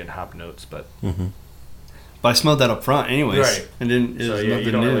flowery and hop notes, but Mm-hmm. But I smelled that up front, anyways. Right. And didn't. It so was yeah, nothing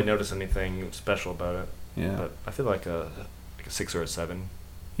you don't new. really notice anything special about it. Yeah. But I feel like a 6 or a 7.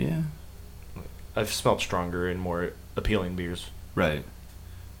 Yeah. I've smelled stronger and more appealing beers. Right.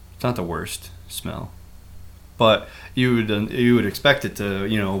 It's not the worst smell, but you would expect it to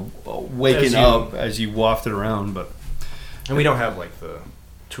waken As you- up as you waft it around. But And we don't have like the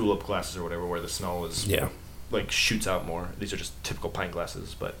tulip glasses or whatever where the smell is Yeah. like shoots out more. These are just typical pint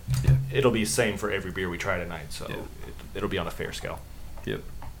glasses, but Yeah. it'll be the same for every beer we try tonight, so Yeah. it'll be on a fair scale. Yep.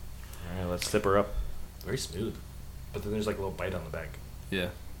 All right, let's sip her up. Very smooth, but then there's like a little bite on the back. Yeah.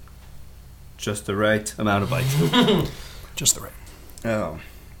 Just the right amount of bite. Just the right. Oh.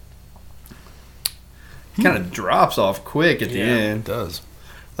 Kind of drops off quick at the Yeah. It end. does.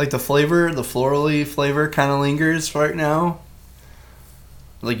 Like the flavor, the florally flavor kind of lingers right now.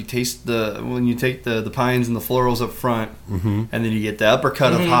 Like you taste when you take the pines and the florals up front, Mm-hmm. and then you get the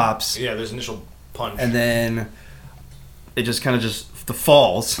uppercut of hops, Yeah, there's initial punch. and then it just kind of the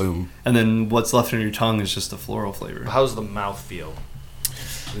falls, Boom. and then what's left on your tongue is just the floral flavor. How's the mouth feel?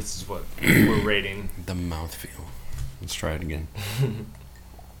 This is what we're rating. The mouthfeel. Let's try it again.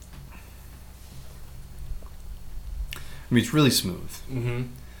 I mean, it's really smooth. Mm-hmm.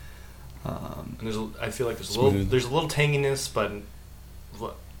 Um, And I feel like Smooth. there's a little tanginess, but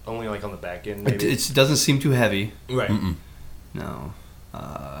only like on the back end. Maybe. it doesn't seem too heavy. Right. Mm-mm. No.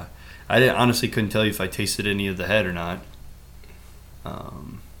 Honestly couldn't tell you if I tasted any of the head or not.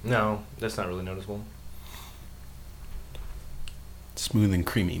 No, that's not really noticeable. Smooth and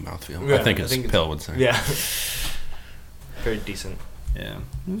creamy mouthfeel. Yeah, I think I as think it's- Pill would say. Yeah. Very decent. Yeah.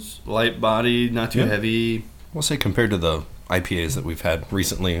 It's light body, not too Yeah. heavy. We'll say compared to the IPAs that we've had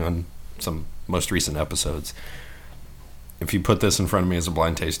recently on some most recent episodes, if you put this in front of me as a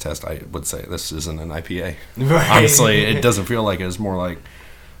blind taste test, I would say this isn't an IPA. Right. Honestly, it doesn't feel like it. It's more like,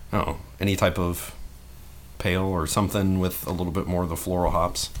 I don't know, any type of pale or something with a little bit more of the floral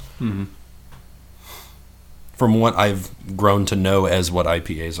hops. Mm-hmm. From what I've grown to know as what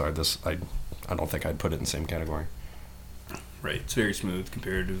IPAs are, I don't think I'd put it in the same category. Right. It's very smooth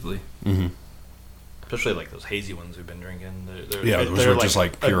comparatively. Mm-hmm. Especially like those hazy ones we've been drinking. Yeah, those were just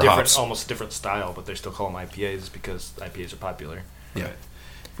like pure a different, hops. almost different style, but they still call them IPAs because IPAs are popular. Yeah. Right.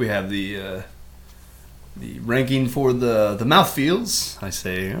 If we have the ranking for the mouthfeels, I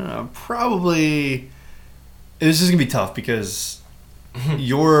say probably this is gonna be tough because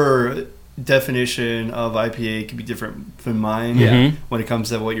your definition of IPA could be different from mine. Yeah. When it comes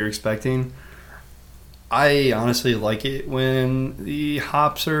to what you're expecting. I honestly like it when the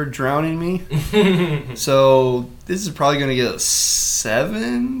hops are drowning me. So this is probably going to get a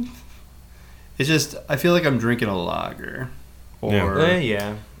 7. It's just I feel like I'm drinking a lager, or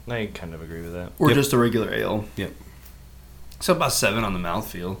Yeah, I kind of agree with that. or Yep. just a regular ale. Yep. So about 7 on the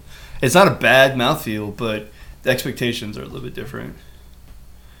mouthfeel. It's not a bad mouthfeel, but the expectations are a little bit different.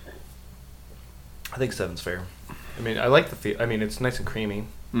 I think 7's fair. I mean, I like the feel. I mean, it's nice and creamy.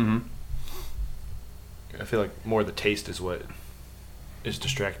 Mm-hmm. I feel like more the taste is what is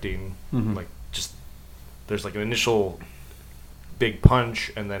distracting. Mhm. Like just there's like an initial big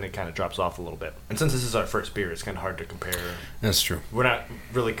punch, and then it kind of drops off a little bit. And since this is our first beer, it's kind of hard to compare. That's true.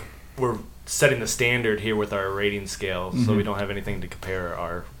 We're setting the standard here with our rating scale, so we don't have anything to compare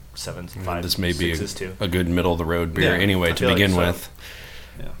our 7s and 5s. This may be 6s to. a good middle of the road beer Yeah, anyway I to feel like begin so. with.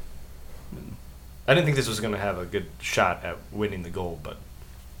 Yeah. I didn't think this was going to have a good shot at winning the gold, but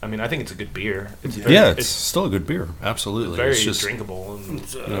I mean, I think it's a good beer. It's Yeah, it's still a good beer. Absolutely. very It's just drinkable.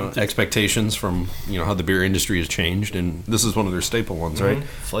 And, you know, expectations from how the beer industry has changed, and this is one of their staple ones, right? Mhm.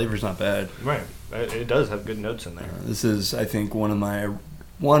 Flavor's not bad. right, it does have good notes in there. This is, I think, one of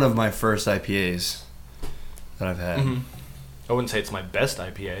my first IPAs that I've had. Mhm. I wouldn't say it's my best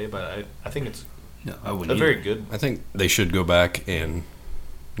IPA, but I think it's No, I a wouldn't. very either. good. I think they should go back and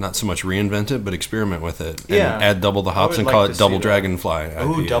not so much reinvent it, but experiment with it. And Yeah. add double the hops would and like call to it see Double that. Dragonfly.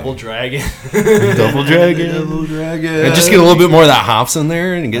 Oh, IPA. Double Dragon. Double Dragon. Double Dragon. And just get a little bit more of that hops in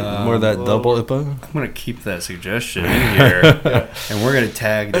there and get more of that well- double IPA. I'm gonna keep that suggestion in here, and we're gonna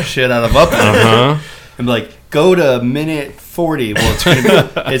tag the shit out of up Uh-huh. and be like, go to minute 40. Well,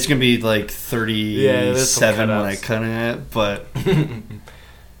 it's gonna be like 37 when I cut it, but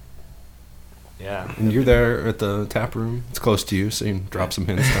Yeah. And you're there at the tap room. It's close to you, so you can drop some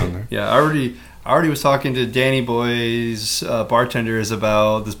hints down there. yeah, I already was talking to Danny Boy's bartenders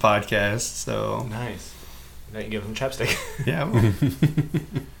about this podcast. So Nice. Now you give them chapstick. yeah. Well,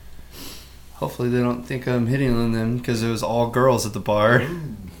 hopefully they don't think I'm hitting on them because it was all girls at the bar.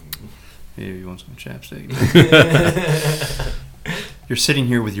 Hey, you want some chapstick? You're sitting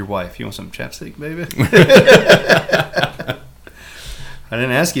here with your wife. You want some chapstick, baby? I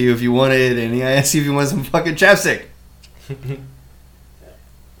didn't ask you if you wanted any. I asked you if you wanted some fucking chapstick.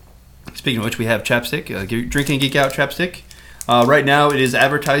 Speaking of which, we have chapstick. Drink and Geek Out chapstick. Right now, it is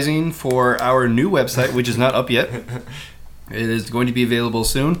advertising for our new website, which is not up yet. It is going to be available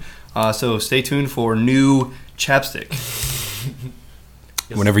soon. So stay tuned for new chapstick.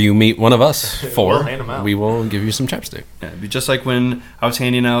 Whenever you meet one of us We'll hand 'em out. we will give you some chapstick. Yeah, it'd be just like when I was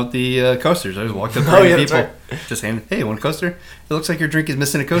handing out the coasters. I just walked up to Oh, yeah, people, that's just handed, hey, want a coaster? It looks like your drink is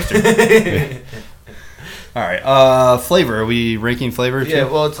missing a coaster. All right, flavor. Are we ranking flavor? Yeah,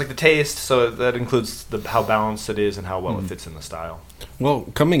 too? well, it's like the taste, so that includes how balanced it is and how well it fits in the style. Well,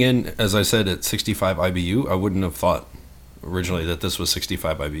 coming in, as I said, at 65 IBU, I wouldn't have thought originally that this was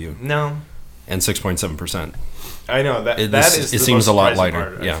 65 IBU No, and 6.7%. I know that. It- That this- is it the seems most a lot surprising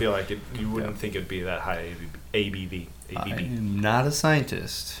lighter, part. yeah. I feel like you wouldn't think it'd be that high ABV. I am not a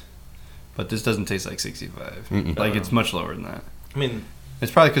scientist, but this doesn't taste like 65. Mm-mm. Like, it's much lower than that. I mean,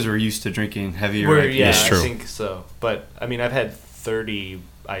 It's probably because we're used to drinking heavier IPAs. yeah, That's true. I think so. But I mean, I've had 30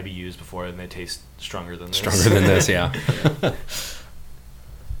 IBUs before, and they taste stronger than this. Stronger than this, yeah.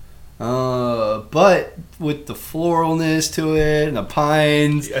 But with the floralness to it and the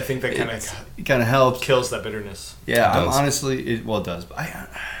pines, I think that kind it of kind of helps. kills that bitterness. Yeah, It I'm does. honestly, it does. But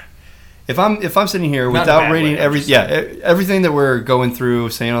if I'm sitting here Not in a without bad rating way, I'm just everything that we're going through,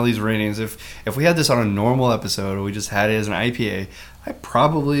 saying all these ratings, if we had this on a normal episode or we just had it as an IPA, I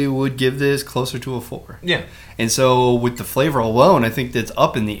probably would give this closer to a 4. Yeah, And so with the flavor alone, I think that's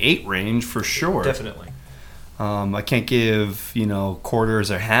up in the 8 range for sure. definitely. I can't give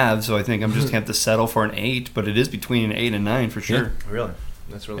quarters or halves, so I think I'm just gonna have to settle for an 8. But it is between an 8 and 9 for sure. Really,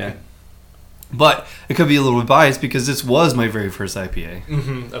 that's really Yeah. good. But it could be a little bit biased because this was my very first IPA.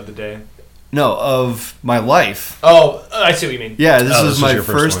 Of the day. No, of my life. Oh, I see what you mean. Yeah, this Oh, was this was my your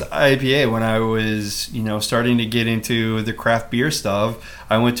first first one. IPA when I was, starting to get into the craft beer stuff.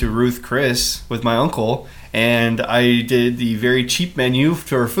 I went to Ruth Chris with my uncle, and I did the very cheap menu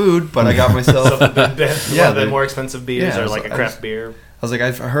for food, but I got myself. So one of the the- more expensive beers yeah, are like a so I craft was- beer. I was like,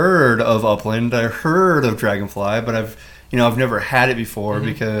 I've heard of Upland, I heard of Dragonfly, but I've never had it before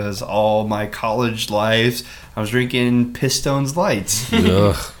because all my college lives I was drinking Pistones Lights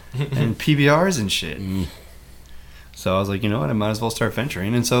Ugh. and PBRs and shit. So I was like, you know what, I might as well start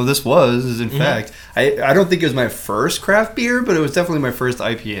venturing. And so this was, in fact, I don't think it was my first craft beer, but it was definitely my first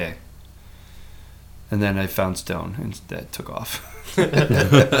IPA. And then I found Stone, and that took off.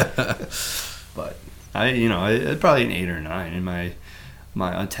 But probably an 8 or 9, and my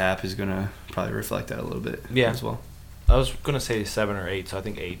Untappd is gonna probably reflect that a little bit as well. I was gonna say 7 or 8, so I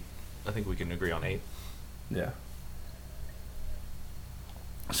think 8. I think we can agree on 8. Yeah.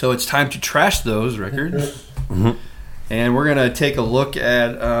 So it's time to trash those records, and we're gonna take a look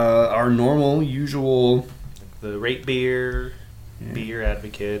at our normal, usual. The Rate Beer, Beer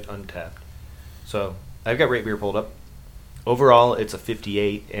Advocate, Untappd. So I've got Rate Beer pulled up. Overall, it's a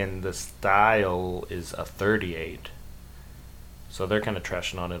 58, and the style is a 38. So they're kind of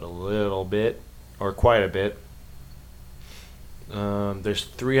trashing on it a little bit, or quite a bit. There's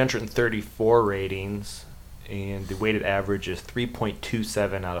 334 ratings, and the weighted average is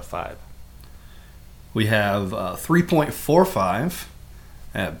 3.27 out of 5. We have 3.45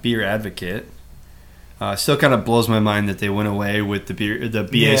 at Beer Advocate. Still kind of blows my mind that they went away with the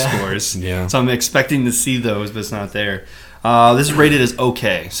BA Yeah. scores. Yeah. So I'm expecting to see those, but it's not there. This is rated as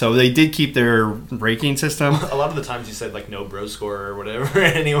okay. So they did keep their ranking system. A lot of the times you said like no bro score or whatever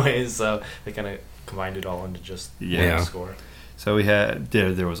anyways, so they kind of combined it all into just Yeah. one score. So we had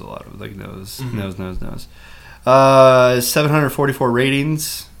there was a lot of like nose. 744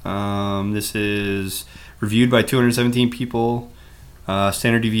 ratings. This is reviewed by 217 people.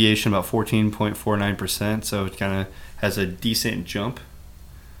 Standard deviation about 14.49%. So it kind of has a decent jump.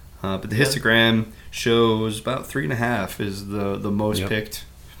 But the histogram shows about 3.5 is the most picked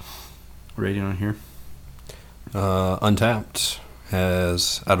rating on here. Untappd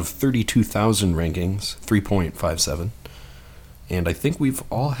has, out of 32,000 rankings, 3.57. And I think we've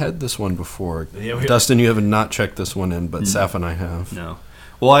all had this one before. Yeah, we- Dustin, you have not checked this one in, but Saf and I have. No.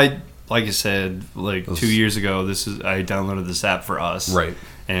 Well, like I said, like Those- 2 years ago, I downloaded this app for us. Right.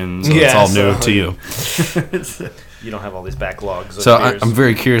 And So Yeah, it's all so- new to you. You don't have all these backlogs of So beers. I'm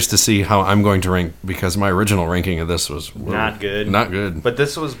very curious to see how I'm going to rank, because my original ranking of this was Not good. Not good. But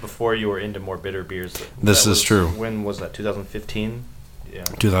this was before you were into more bitter beers. This That is was- true. When was that? 2015? Yeah.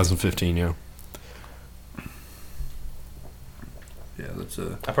 2015, yeah. yeah, that's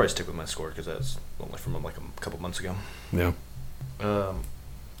I probably stick with my score because that's only from like a couple months ago. Yeah.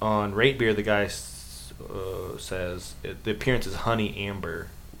 On Rate Beer, the guy says the appearance is honey amber,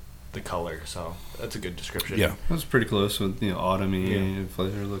 the color. So that's a good description. Yeah. That's pretty close with autumny Yeah.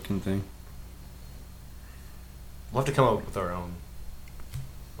 pleasure looking thing. We'll have to come up with our own,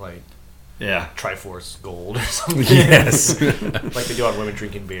 like Yeah. Triforce Gold or something. Yes. Like they do on Women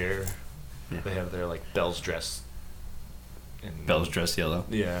Drinking Beer. Yeah. They have their like Bell's dress. And Bell's dress yellow.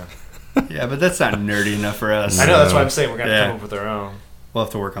 Yeah. Yeah, but that's not nerdy enough for us. I know, that's why I'm saying we're going to Yeah. come up with our own. We'll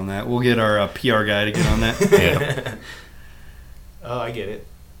have to work on that. We'll get our PR guy to get on that. Yeah. Oh, I get it.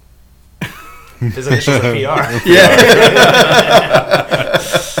 His initials are PR. Yeah.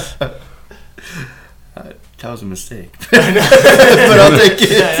 That was a mistake. But I'll take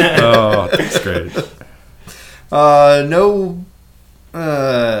it. Oh, that's great. No.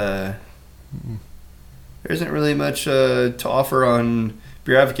 There isn't really much to offer on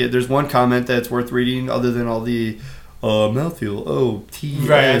Beer Advocate. There's one comment that's worth reading other than all the mouthfeel. Oh, tea.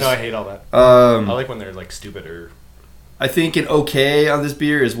 Right, I know, I hate all that. I like when they're like stupid or... I think an okay on this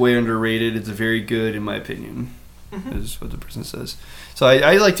beer is way underrated. It's very good in my opinion, is what the person says. So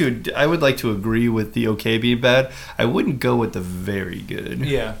I would like to agree with the okay being bad. I wouldn't go with the very good.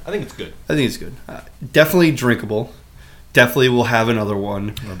 Yeah, I think it's good. I think it's good. Definitely drinkable. Definitely will have another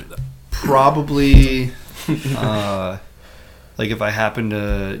one. I'll do that. Probably, like if I happen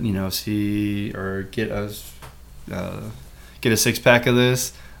to see or get a 6-pack of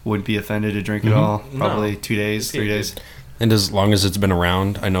this, wouldn't be offended to drink it all. Probably No. 2 days, It's 3 days. And as long as it's been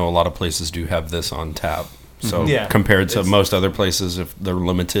around, I know a lot of places do have this on tap. So Yeah. compared to It's- most other places, if they're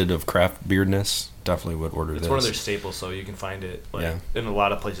limited of craft beardness, definitely would order It's this. one of their staples, so you can find it in a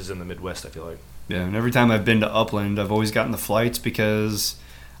lot of places in the Midwest, I feel like. Yeah, and every time I've been to Upland, I've always gotten the flights because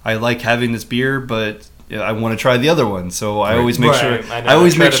I like having this beer, but I want to try the other one. So I always make Right, sure I know. I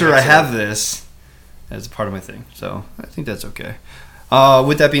always I try make to sure I mix it have up. this as part of my thing. So I think that's okay.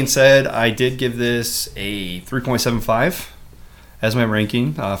 With that being said, I did give this a 3.75 as my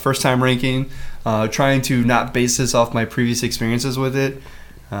ranking. First time ranking. Trying to not base this off my previous experiences with it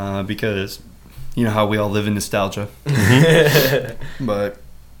because you know how we all live in nostalgia. But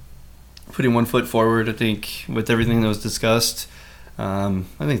putting one foot forward, I think, with everything that was discussed, I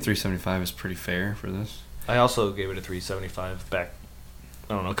think 375 is pretty fair for this. I also gave it a 375 back,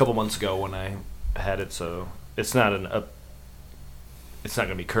 I don't know, a couple months ago when I had it, so it's not it's not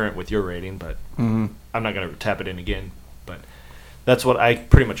going to be current with your rating, but Mm-hmm. I'm not going to tap it in again. But that's what I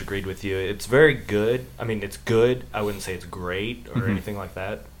pretty much agreed with you. It's very good. I mean, it's good. I wouldn't say it's great or anything like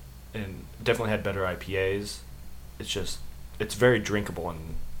that. And definitely had better IPAs. It's just, it's very drinkable,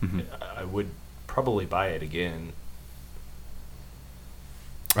 and I would probably buy it again.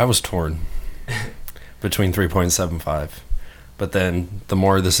 I was torn between 3.75. But then the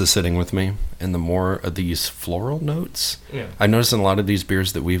more this is sitting with me and the more of these floral notes, Yeah. I noticed in a lot of these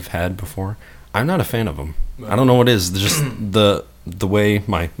beers that we've had before, I'm not a fan of them. I don't know what it is. Just the way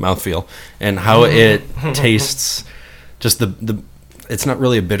my mouth feel and how it tastes. Just the it's not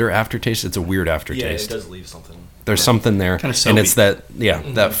really a bitter aftertaste. It's a weird Yeah, aftertaste. it does leave something. There's something there, Kinda and it's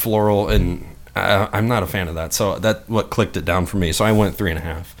soapy. that floral, and I'm not a fan of that. So that what clicked it down for me. So I went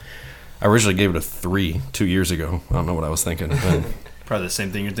 3.5. I originally gave it a 3 2 years ago. I don't know what I was thinking. But Probably the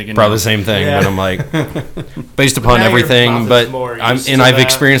same thing you're thinking. probably now. the same thing, Yeah. but I'm like, based upon now your mouth everything, is but more used to I've that.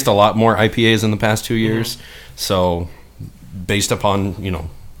 experienced a lot more IPAs in the past 2 years. So based upon,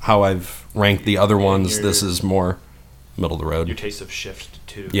 how I've ranked the other ones, your- this is more middle of the road. Your tastes have shifted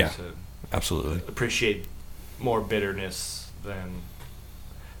too. Yeah. To Absolutely. appreciate more bitterness than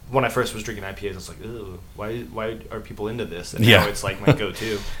when I first was drinking IPAs. I was like, "Ew, why are people into this?" And Yeah. now it's like my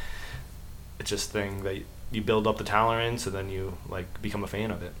go-to. It's just a thing that you build up the tolerance, and then you like become a fan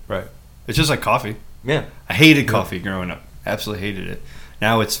of it. Right. It's just like coffee. Yeah. I hated coffee growing up. Absolutely hated it.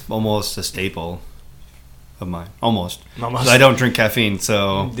 Now it's almost a staple of mine. Almost. 'Cause I don't drink caffeine,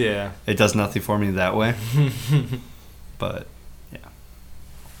 so Yeah. it does nothing for me that way. But yeah,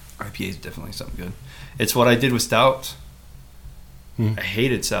 IPA is definitely something good. It's what I did with stouts. I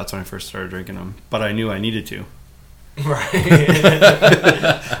hated stouts when I first started drinking them, but I knew I needed to. Right.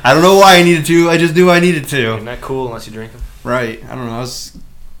 I don't know why I needed to. I just knew I needed to. Isn't that cool unless you drink them? Right. I don't know.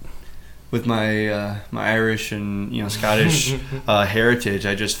 with my my Irish and Scottish heritage,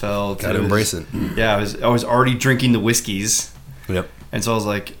 I just felt Gotta embrace it. Yeah, I was already drinking the whiskeys, Yep. and so I was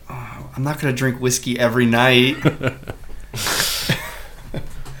like, oh, I'm not gonna drink whiskey every night.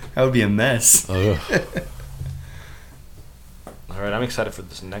 That would be a mess. All right, I'm excited for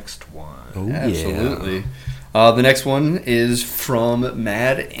this next one. Oh, Absolutely. The next one is from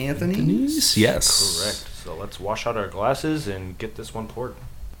Mad Anthony's. Yes. Correct. So let's wash out our glasses and get this one poured.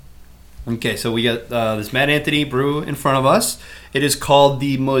 Okay, so we got this Mad Anthony brew in front of us. It is called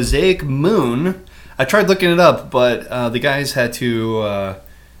the Mosaic Moon. I tried looking it up, but the guys had to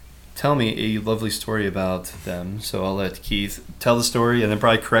tell me a lovely story about them. So I'll let Keith tell the story and then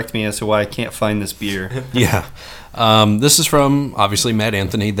probably correct me as to why I can't find this beer. Yeah. This is from, obviously, Mad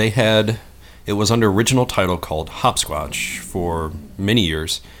Anthony. It was under original title called Hopsquatch for many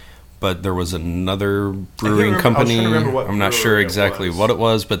years, but there was another brewing company. I'm not sure exactly what it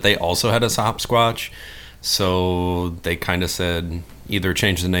was, but they also had a Hopsquatch. So they kind of said, either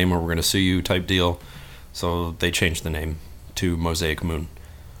change the name or we're going to sue you type deal. So they changed the name to Mosaic Moon.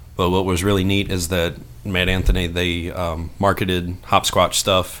 But what was really neat is that Mad Anthony, they marketed Hopsquatch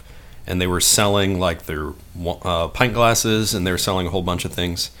stuff, and they were selling like their pint glasses, and they were selling a whole bunch of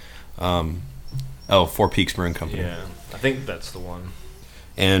things. Four Peaks Brewing Company. Yeah, I think that's the one.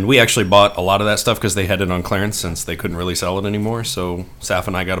 And we actually bought a lot of that stuff because they had it on clearance since they couldn't really sell it anymore. So Saf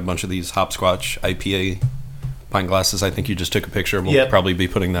and I got a bunch of these Hopsquatch IPA pint glasses. I think you just took a picture. We'll probably be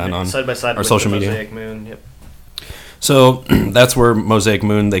putting that on side by side our with social the media. Mosaic Moon. Yep. So that's where Mosaic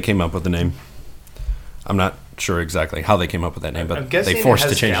Moon, they came up with the name. I'm not sure exactly how they came up with that name, but I'm guessing they forced it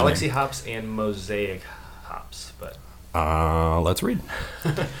has to change Galaxy the name. hops and Mosaic hops, but Let's read.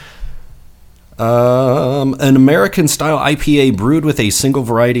 An American-style IPA brewed with a single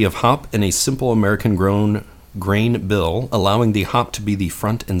variety of hop and a simple American-grown grain bill, allowing the hop to be the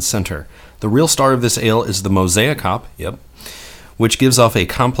front and center. The real star of this ale is the Mosaic hop, which gives off a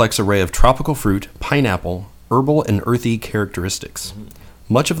complex array of tropical fruit, pineapple, herbal, and earthy characteristics.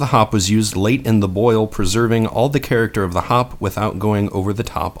 Much of the hop was used late in the boil, preserving all the character of the hop without going over the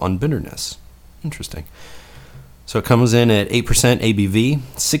top on bitterness. Interesting. So it comes in at 8% ABV,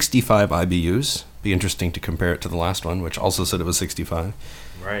 65 IBUs. Be interesting to compare it to the last one, which also said it was 65.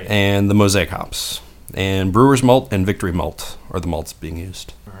 right. And the Mosaic hops. And Brewer's Malt and Victory Malt are the malts being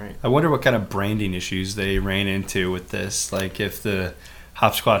used. All right. I wonder what kind of branding issues they ran into with this. Like if the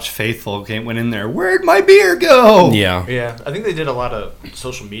Hopsquatch faithful went in there, where'd my beer go? Yeah. Yeah, I think they did a lot of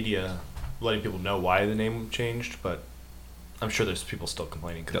social media letting people know why the name changed, but I'm sure there's people still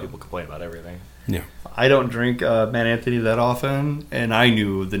complaining because people complain about everything. Yeah. I don't drink Mad Anthony that often, and I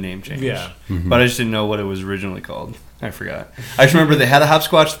knew the name change. Yeah. But I just didn't know what it was originally called. I forgot. I just remember they had a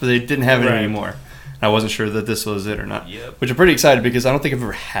Hopsquatch, but they didn't have it Right. anymore. I wasn't sure that this was it or not. Yep. Which I'm pretty excited because I don't think I've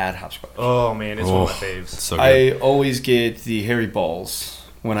ever had Hopsquatch. Oh, man, it's one of my faves. So good. I always get the Hairy Balls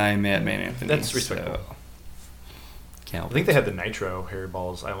when I'm at Mad Anthony. That's respectable. Can't I think they had the Nitro Hairy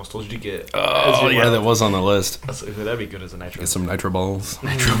Balls. I almost told you to get. Oh, yeah, that was on the list. That'd be good as a Nitro. Get some Nitro Balls.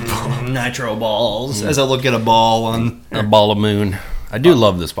 Nitro Balls. As I look at a ball on A ball of moon. I do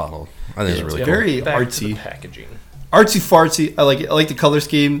love this bottle. I think it's really cool. very Back to artsy. the packaging. Artsy fartsy. I like the color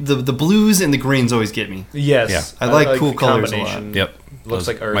scheme. The blues and the greens always get me. Yes. Yeah. I like cool the colors a lot. combination. Yep. Looks Those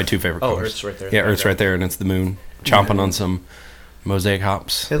like Earth. my two favorite Oh, colors. Earth's right there. Yeah, Earth's Okay. right there, and it's the moon chomping on some Mosaic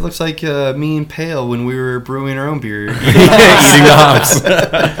hops. It looks like me and Pale when we were brewing our own beer. Eating the hops.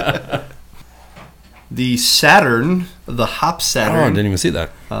 The Saturn, the Hop Oh, I Saturn. didn't even see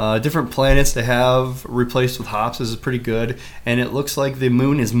that. Different planets to have replaced with hops. This is pretty good. And it looks like the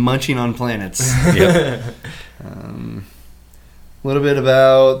moon is munching on planets. Yep. A little bit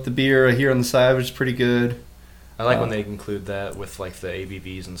about the beer here on the side, which is pretty good. I like when they include that with like the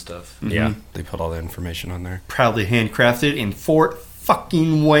ABVs and stuff. Yeah, they put all that information on there. Proudly handcrafted in Fort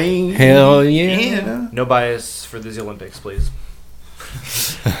fucking Wayne. Hell yeah. No bias for these Olympics, please.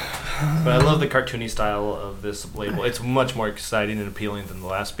 But I love the cartoony style of this label. It's much more exciting and appealing than the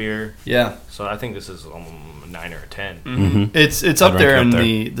last beer. Yeah. So I think this is a 9 or a 10. Mm-hmm. It's I'd up rank there it up in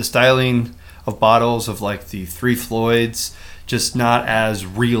there. the styling of bottles of like the Three Floyds, just not as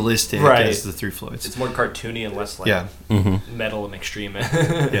realistic Right. as the Three Floyds. It's more cartoony and less like Yeah. metal and extreme.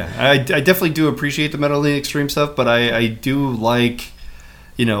 Yeah. I definitely do appreciate the metal and extreme stuff, but I do like,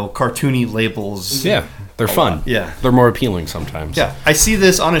 cartoony labels. Yeah, they're fun. Yeah. They're more appealing sometimes. Yeah. I see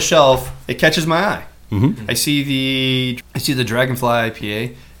this on a shelf, it catches my eye. Mm-hmm. I see the Dragonfly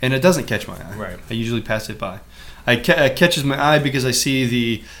IPA, and it doesn't catch my eye. Right. I usually pass it by. It catches my eye because I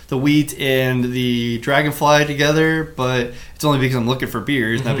see the wheat and the Dragonfly together, but it's only because I'm looking for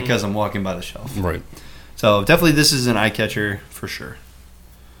beers, not because I'm walking by the shelf. Right. So definitely this is an eye catcher for sure.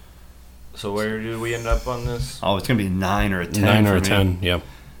 So where did we end up on this? Oh, it's gonna be a 9 or a 10. 9 or for a me. 10, yeah.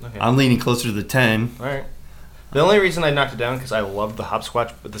 Okay. I'm leaning closer to the 10. All right. The only reason I knocked it down because I love the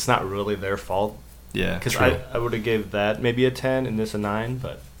hopscotch, but it's not really their fault. Yeah, Because true. I would have gave that maybe a 10 and this a 9,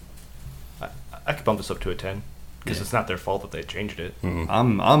 but I could bump this up to a 10 because Yeah. it's not their fault that they changed it.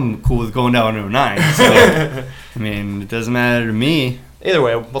 I'm cool with going down to a 9. So, I mean, it doesn't matter to me. Either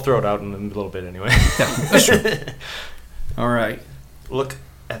way, we'll throw it out in a little bit anyway. That's true. All right. Look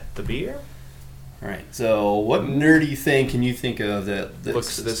at the beer. All right. So, what nerdy thing can you think of that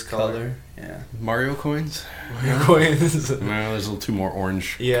Looks this color? Yeah. Mario coins? Coins. No, there's a little too more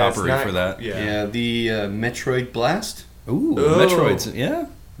orange Yeah, it's coppery not- for that. Yeah. The Metroid Blast. Ooh, Oh. Metroid's, yeah.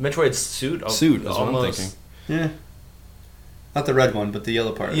 Metroid suit. Suit, that's what I'm almost- thinking. Yeah. Not the red one, but the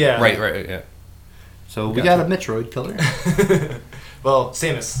yellow part. Yeah. Right, yeah. So we Gotcha. got a Metroid color. Well,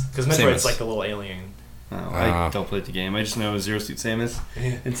 Samus, because Metroid's Samus. like the little alien. Oh, I Ah. don't play the game. I just know Zero Suit Samus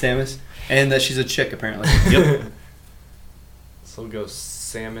Yeah. and Samus, and that she's a chick apparently. Yep. So we'll go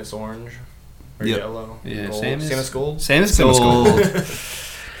Samus orange or Yep. yellow. Yeah, gold. Samus. Samus gold. Samus Samus Gold.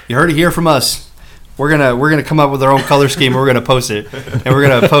 You heard it here from us. We're gonna come up with our own color scheme. We're gonna post it, and we're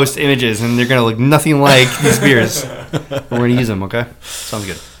gonna post images, and they're gonna look nothing like these beers. We're gonna use them. Okay, sounds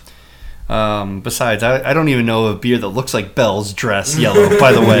good. Besides, I don't even know a beer that looks like Belle's dress yellow.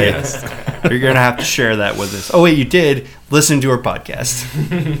 By the way, you're gonna have to share that with us. Oh wait, you did listen to our podcast.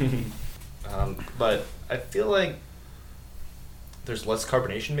 But I feel like there's less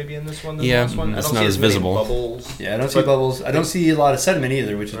carbonation maybe in this one than Yeah, the last one. it's I don't not see as many visible. Bubbles. Yeah, I don't see But- bubbles. I don't see a lot of sediment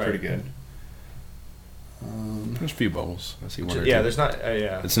either, which is Right. pretty good. There's a few bubbles. I see one or Yeah, two. there's not.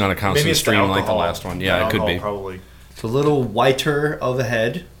 Yeah. It's not a Maybe constant it's the stream like the alcohol. last one. The Yeah, it could alcohol be. Probably. It's a little whiter of a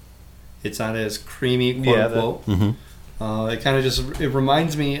head. It's not as creamy, quote Yeah, unquote. Mm-hmm. It kind of it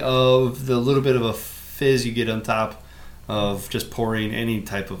reminds me of the little bit of a fizz you get on top of just pouring any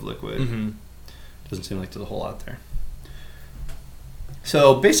type of liquid. Mm-hmm. Doesn't seem like there's a whole lot there.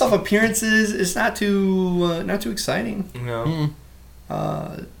 So based off appearances, it's not too exciting. No.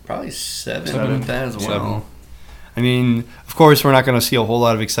 Probably 7 out Seven. of 10 as well. 7. I mean, of course, we're not going to see a whole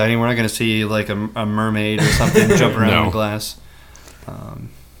lot of exciting. We're not going to see like a mermaid or something jump around in No. the glass.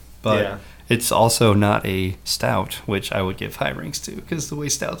 But Yeah. it's also not a stout, which I would give high ranks to because the way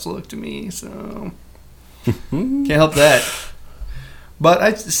stouts look to me. So can't help that. But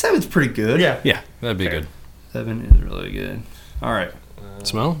 7's pretty good. Yeah. Yeah, that'd be Fair. good. 7 is really good. All right.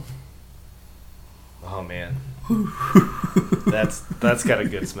 Smell? Oh man. That's got a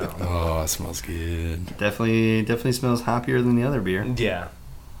good smell. Oh, it smells good. Definitely smells hoppier than the other beer. Yeah.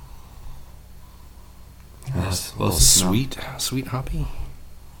 A little sweet hoppy.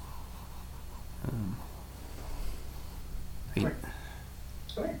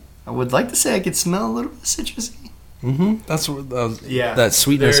 I would like to say I could smell a little bit of citrusy. Mm-hmm. That's what. Yeah. That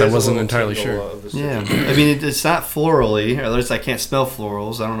sweetness, There I is a wasn't little entirely tingle sure. of the Yeah, citrus. I mean it's not florally, or at least I can't smell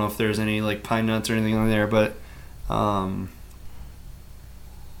florals. I don't know if there's any like pine nuts or anything on there, but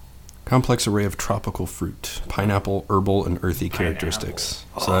Complex array of tropical fruit, pineapple, herbal, and earthy Pineapple. characteristics.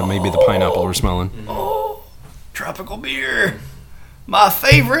 So that may be the pineapple we're smelling. oh, tropical beer, my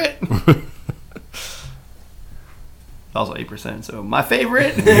favorite. Also 8%, so my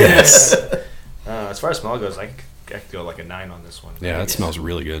favorite. Yes. As far as smell goes, I could go like a 9 on this one. Yeah, it smells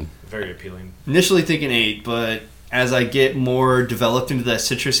really good. very appealing. Initially thinking 8, but as I get more developed into that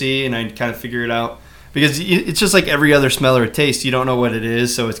citrusy and I kind of figure it out, because it's just like every other smell or taste, you don't know what it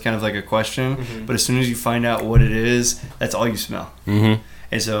is, so it's kind of like a question. Mm-hmm. But as soon as you find out what it is, that's all you smell. Mm-hmm.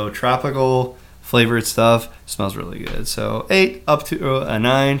 And so tropical flavored stuff smells really good. So 8 up to a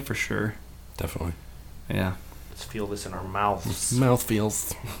 9 for sure. Definitely. Yeah, Let's feel this in our mouths. Mouth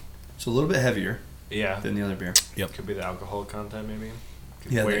feels. it's a little bit heavier Yeah. than the other beer. Could be the alcohol content maybe.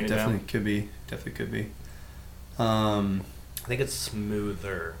 Yeah, Weighing that it definitely down. could be. Definitely could be. I think it's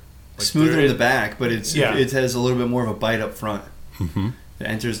smoother. Like Smoother there- in the back, but it has a little bit more of a bite up front. Mm-hmm. It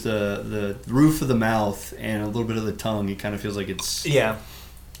enters the roof of the mouth and a little bit of the tongue. It kind of feels like it's Yeah.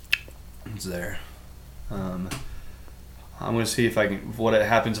 there. I'm gonna see if I can. What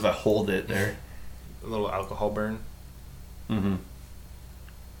happens if I hold it there? A little alcohol burn. Mm-hmm.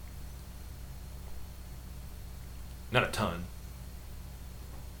 Not a ton.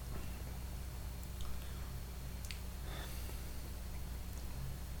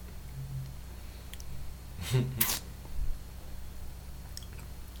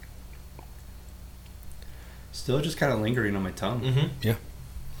 Still just kind of lingering on my tongue. Mm-hmm. Yeah.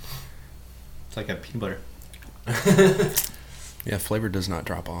 It's like a peanut butter. Yeah, flavor does not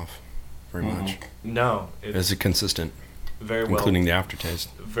drop off very much. No, It's consistent, very well, including the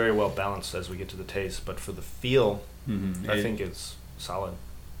aftertaste. very well balanced as we get to the taste. But for the feel, Mm-hmm. I think it's solid.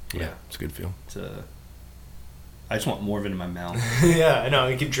 Yeah, it's a good feel. It's I just want more of it in my mouth. Yeah, I know.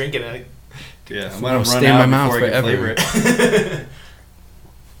 I keep drinking it. Yeah, I It'll might have run stay in out my mouth before I can forever. flavor it.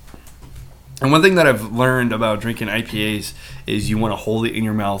 And one thing that I've learned about drinking IPAs is you want to hold it in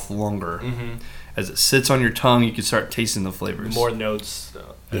your mouth longer. Mm-hmm. As it sits on your tongue, you can start tasting the flavors. More notes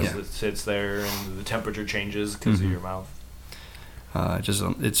as Yeah. it sits there, and the temperature changes because of your mouth.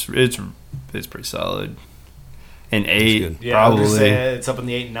 It's pretty solid. An 8, good. Yeah, I was gonna probably. say it's up in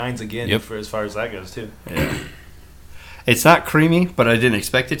the 8 and 9s again Yep. for as far as that goes too. Yeah. It's not creamy, but I didn't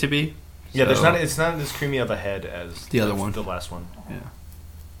expect it to be. Yeah, So- it's not as creamy of a head as The other one. the last one. Yeah.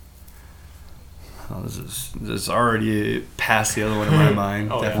 Oh, this is already past the other one in my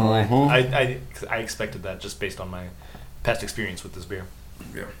mind. Oh, yeah. Definitely. I expected that just based on my past experience with this beer.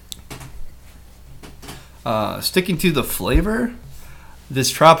 Sticking to the flavor,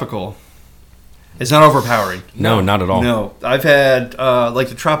 this tropical is not overpowering. No, not at all. No, I've had like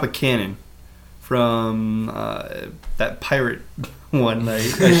the Tropicana from that pirate one I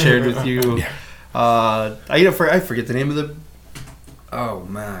shared with you. Yeah. I forget the name of the. Oh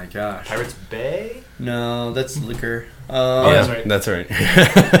my gosh! Pirates Bay? No, that's liquor. Oh, that's right. That's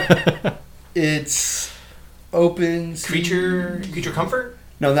right. It's open sea- Creature Comfort?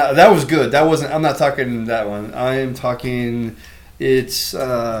 No, that was good. That wasn't. I'm not talking that one. I am talking. It's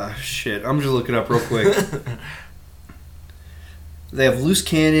shit. I'm just looking up real quick. They have loose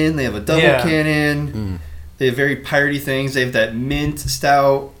cannon. They have a double cannon. They have very piratey things. They have that mint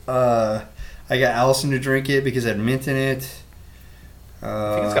stout. I got Allison to drink it because it had mint in it.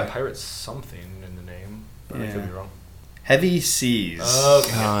 I think it's got Pirates something in the name, but I could be wrong. Heavy Seas.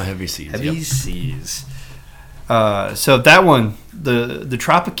 Okay. Heavy seas. Heavy Yep. Seas. So that one, the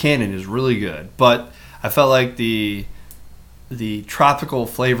Tropicana is really good, but I felt like the tropical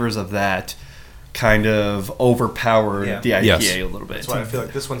flavors of that kind of overpowered the IPA Yes. a little bit. That's why I feel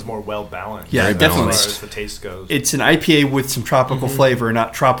like this one's more well balanced. Yeah, Very definitely. As balanced. far as the taste goes. It's an IPA with some tropical flavor,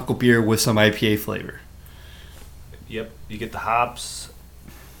 not tropical beer with some IPA flavor. Yep. You get the hops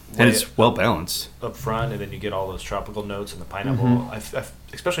And way it's well balanced. up front, and then you get all those tropical notes and the pineapple. I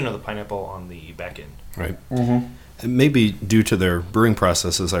especially know the pineapple on the back end. Right. It may be due to their brewing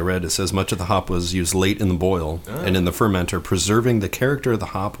process, as I read. It says much of the hop was used late in the boil and in the fermenter, preserving the character of the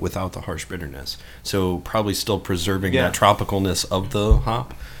hop without the harsh bitterness. So probably still preserving that tropicalness of the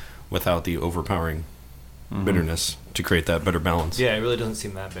hop without the overpowering bitterness to create that better balance. Yeah, it really doesn't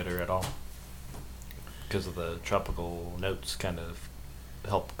seem that bitter at all because of the tropical notes kind of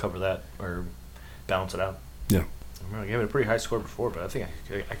help cover that or balance it out. Yeah. I remember I gave it a pretty high score before, but I think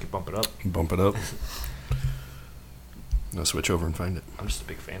I could bump it up. Bump it up. I'll switch over and find it. I'm just a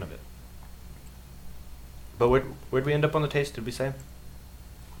big fan of it. But where'd we end up on the taste, did we say?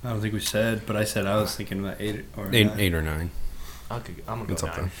 I don't think we said, but I said I was thinking about 8 or 9. 8 or 9. I'm going to It's go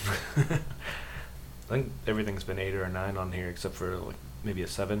up 9. I think everything's been 8 or 9 on here except for like maybe a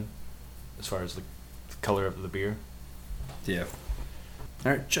 7 as far as the color of the beer. Yeah.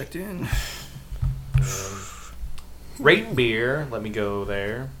 All right, checked in. Rate beer, let me go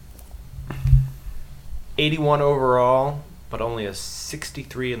there. 81 overall, but only a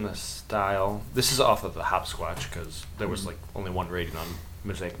 63 in the style. This is off of the Hopsquatch because there was like only one rating on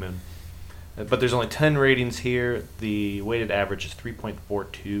Mosaic Moon. But there's only 10 ratings here. The weighted average is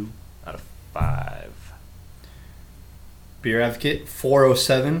 3.42 out of 5. Beer Advocate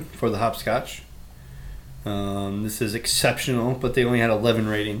 407 for the hopscotch. This is exceptional, but they only had 11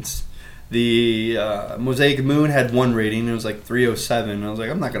 ratings. The Mosaic Moon had 1 rating. It was like 307. I was like,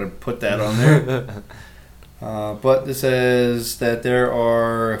 I'm not going to put that on there. But this says that there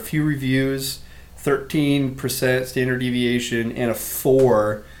are a few reviews, 13% standard deviation, and a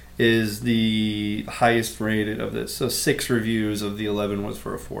 4 is the highest rated of this. So 6 reviews of the 11 was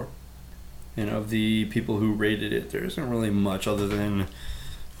for a 4. And of the people who rated it, there isn't really much other than,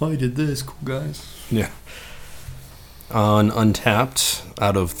 I did this, cool guys. Yeah. On Untapped,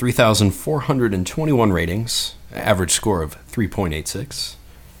 out of 3,421 ratings, average score of 3.86.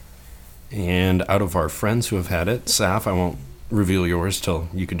 And out of our friends who have had it, Saf, I won't reveal yours till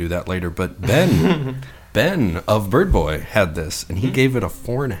you can do that later, but Ben of Bird Boy had this, and he gave it a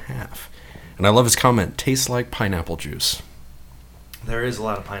 4.5. And I love his comment, tastes like pineapple juice. There is a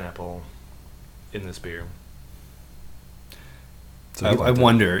lot of pineapple in this beer. So I he liked it.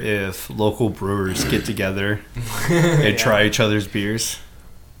 wonder if local brewers get together and try each other's beers.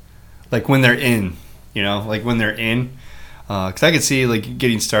 Like when they're in, like when they're in. Because I could see, like,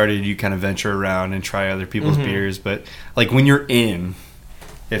 getting started, you kind of venture around and try other people's beers. But, like, when you're in,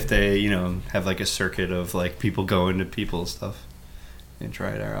 if they, have, like, a circuit of, like, people going to people's stuff and try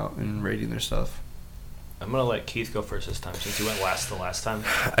it out and rating their stuff. I'm going to let Keith go first this time since he went last the last time.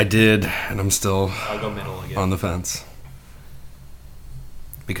 I did, and I'm still I'll go middle again. on the fence.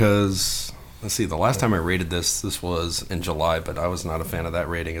 Because, let's see, the last time I rated this was in July, but I was not a fan of that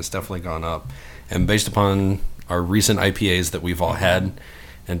rating. It's definitely gone up. And based upon our recent IPAs that we've all had,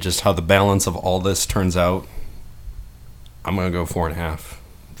 and just how the balance of all this turns out, I'm going to go 4.5. That's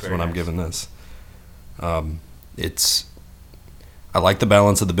Very what I'm nice. giving this. I like the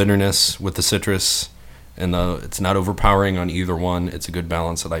balance of the bitterness with the citrus, and it's not overpowering on either one. It's a good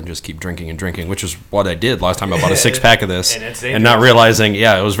balance that I can just keep drinking and drinking, which is what I did last time I bought a 6-pack of this, And it's and not dangerous. realizing,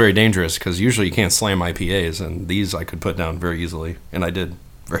 it was very dangerous, because usually you can't slam IPAs, and these I could put down very easily, and I did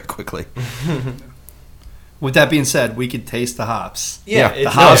very quickly. With that being said, we could taste the hops. Yeah, the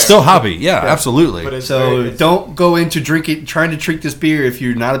it's hops there. still hoppy. Yeah, absolutely. But it's So very- it's- don't go into trying to drink this beer if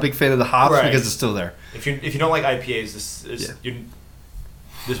you're not a big fan of the hops Right. because it's still there. If you don't like IPAs, Yeah.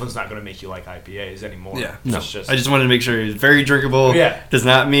 this one's not going to make you like IPAs anymore. Yeah. No. It's just I just wanted to make sure it's very drinkable. Yeah. Does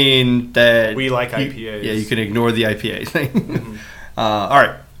not mean that We like you- IPAs. Yeah, you can ignore the IPA thing. Mm-hmm. All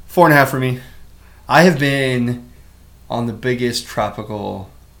right, 4.5 for me. I have been on the biggest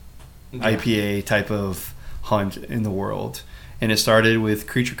tropical IPA type of hunt in the world. And it started with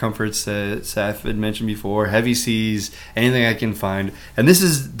Creature Comforts that Seth had mentioned before, Heavy Seas, anything I can find. And this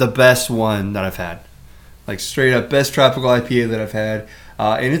is the best one that I've had. Like straight up best tropical IPA that I've had.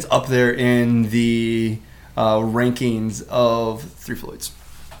 And it's up there in the rankings of Three Floyds.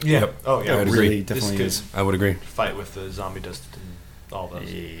 Yeah. Oh yeah. I would Really, agree. definitely This is. I would agree. Fight with the zombie dust and all those.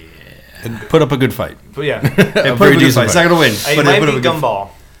 And put up a good fight. But yeah, Yeah, A put up very a good decent fight. It's not going to win. it but might put up be a good Gumball.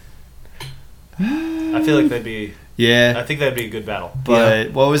 I feel like that'd be. Yeah. I think that'd be a good battle.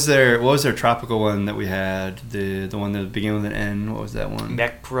 But what was their tropical one that we had? The one that began with an N. What was that one?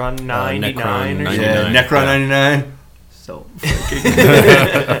 Necron 99 Necron or 99. something. Yeah, Yeah. Necron 99. So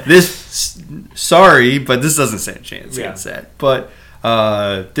freaking this. Sorry, but this doesn't stand a chance Yeah. against that. But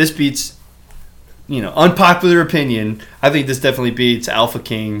this beats. Unpopular opinion. I think this definitely beats Alpha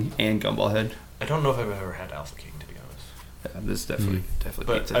King and Gumball Head. I don't know if I've ever had Alpha King, to be honest. Yeah, this definitely beats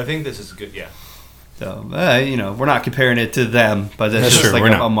But it. I think this is good. Yeah. So we're not comparing it to them, but that's That's just true, like we're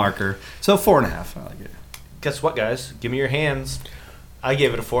a not. marker. So 4.5. I like it. Guess what, guys? Give me your hands. I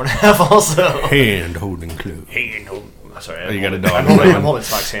gave it a 4.5 also. Hand holding clue. Hand hold. Sorry, Oh, you got a dog. I'm holding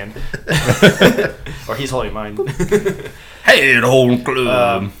Spock's hand. Or he's holding mine. Hey, the whole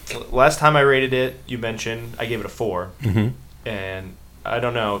club. Last time I rated it, you mentioned I gave it a 4. Mm-hmm. And I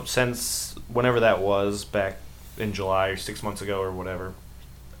don't know, since whenever that was, back in July or 6 months ago or whatever,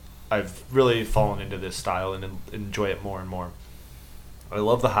 I've really fallen into this style and enjoy it more and more. I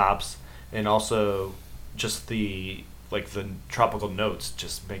love the hops, and also just the tropical notes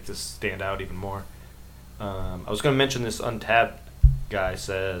just make this stand out even more. I was going to mention this Untapped guy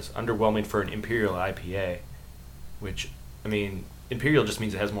says underwhelming for an Imperial IPA, which, I mean, Imperial just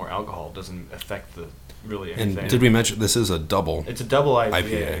means it has more alcohol. It doesn't affect the really anything. And did we mention this is a double? It's a double IPA,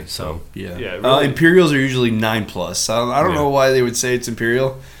 IPA, so, Yeah. Yeah, really. Imperials are usually 9+. So I don't Yeah. know why they would say it's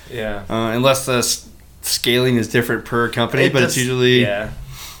Imperial, Yeah. unless the scaling is different per company. But it's usually, yeah,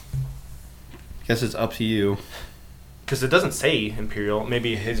 I guess it's up to you. because it doesn't say Imperial.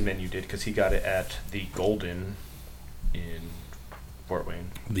 Maybe his menu did because he got it at the Golden in Fort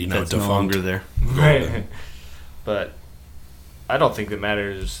Wayne. The now That's no defunct. longer there. Right. But I don't think it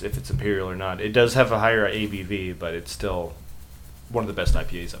matters if it's Imperial or not. It does have a higher ABV, but it's still one of the best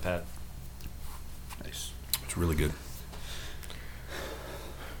IPAs I've had. Nice. It's really good.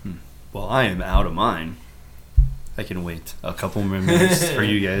 Well, I am out of mine. I can wait a couple more minutes for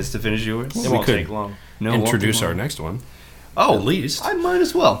you guys to finish yours. It we won't could take long. No, it won't Introduce take our long. next one. Oh, At least. I might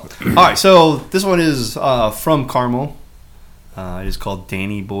as well. All right, so this one is from Carmel. It is called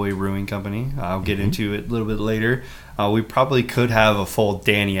Danny Boy Brewing Company. I'll get into it a little bit later. We probably could have a full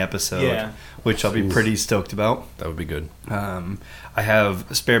Danny episode, Yeah. which I'll be pretty stoked about. That would be good. I have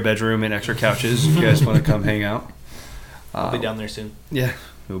a spare bedroom and extra couches if you guys want to come hang out. I'll be down there soon. Yeah,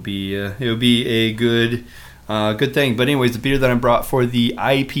 it'll be a good thing. But anyways, the beer that I brought for the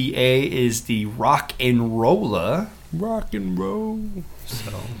IPA is the Rock and Rolla. Rock and roll.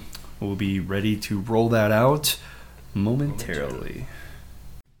 So we'll be ready to roll that out momentarily.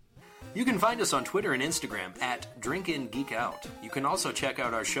 You can find us on Twitter and Instagram at DrinkInGeekOut. You can also check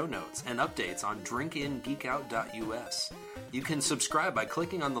out our show notes and updates on drinkingeekout.us. You can subscribe by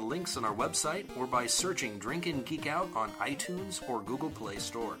clicking on the links on our website or by searching Drinkin' Geek Out on iTunes or Google Play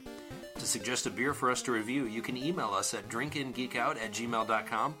Store. To suggest a beer for us to review, you can email us at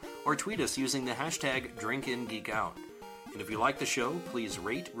drinkingeekout@gmail.com or tweet us using the hashtag DrinkinGeekOut. And if you like the show, please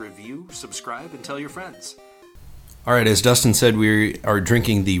rate, review, subscribe, and tell your friends. All right, as Dustin said, we are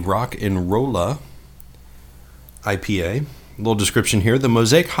drinking the Rock and Rolla. IPA. A little description here. The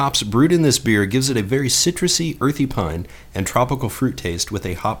Mosaic hops brewed in this beer gives it a very citrusy, earthy pine and tropical fruit taste with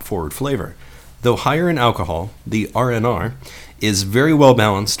a hop-forward flavor. Though higher in alcohol, the RNR is very well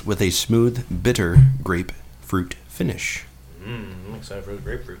balanced with a smooth, bitter grapefruit finish. I'm excited for the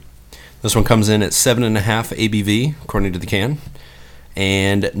grapefruit. This one comes in at 7.5 ABV, according to the can,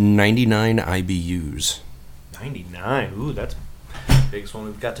 and 99 IBUs. 99. Ooh, that's the biggest one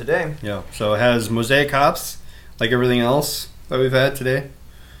we've got today. Yeah. So it has Mosaic hops, like everything else that we've had today.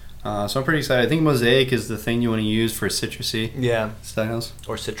 So I'm pretty excited. I think Mosaic is the thing you want to use for citrusy Yeah. styles.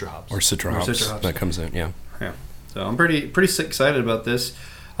 Or Citra hops. Or Citra Or hops. Citra hops. That comes in, yeah. Yeah. So I'm pretty excited about this.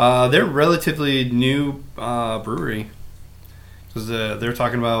 They're relatively new brewery. Because they're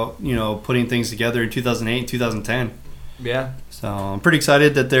talking about, putting things together in 2008, 2010. Yeah. So I'm pretty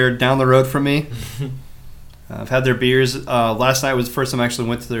excited that they're down the road from me. I've had their beers. Last night was the first time I actually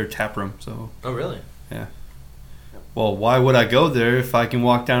went to their tap room. So, Oh, really? yeah. Well, why would I go there if I can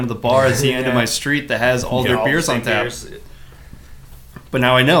walk down to the bar at the end of Yeah. my street that has all Get their beers the on same tap? beers. But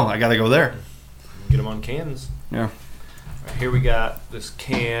now I know. I got to go there. Get them on cans. Yeah. All right, here we got this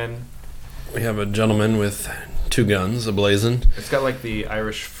can. We have a gentleman with 2 guns ablazing. It's got like the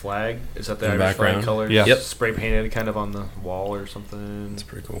Irish flag. Is that the In the Irish flag background. color? Yeah. Yep. Spray painted kind of on the wall or something. That's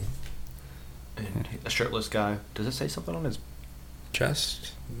pretty cool. And a shirtless guy. Does it say something on his?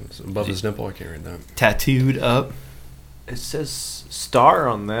 Chest? It's above his nipple. I can't read that. Tattooed up. It says star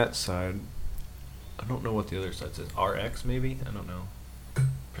on that side. I don't know what the other side says. RX maybe? I don't know.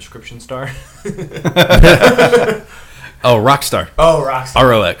 Prescription star. Oh, Rockstar. Oh, Rockstar.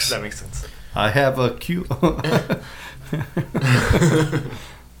 ROX. That makes sense. I have a cute.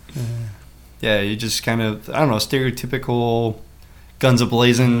 Yeah, you just kind of, I don't know, stereotypical guns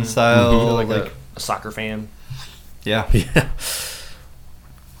a-blazing style. Like like a soccer fan. yeah. Yeah.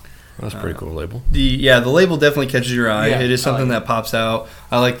 That's a pretty cool label. The label definitely catches your eye. Yeah, It is I something like that pops out.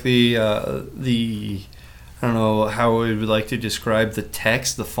 I like the I don't know how I would like to describe the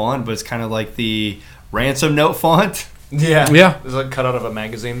text, the font, but it's kind of like the ransom note font. Yeah. Yeah. It's like cut out of a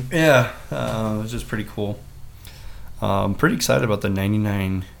magazine. Yeah, it's just pretty cool. I'm pretty excited about the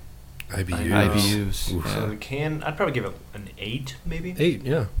 99 IBUs. IBUs. Oof. So Yeah. the can, I'd probably give it an 8 maybe. 8,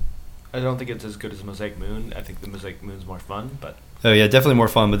 yeah. I don't think it's as good as Mosaic Moon. I think the Mosaic Moon's more fun, but Oh yeah, definitely more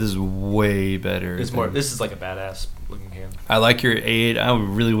fun, but this is way better. it's more. This is like a badass looking can. I like your 8. I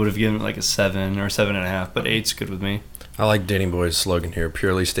really would have given it like a 7 or 7.5, but 8's good with me. I like Dating Boy's slogan here.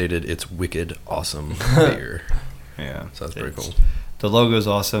 Purely stated, it's wicked awesome beer. Yeah, So that's pretty cool. The logo's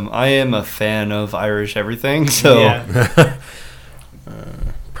awesome. I am a fan of Irish everything, so Yeah.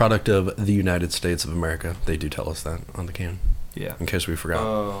 Product of the United States of America. They do tell us that on the can, yeah. in case we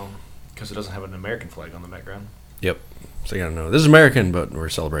forgot. Because it doesn't have an American flag on the background. Yep. So you gotta know. This is American, but we're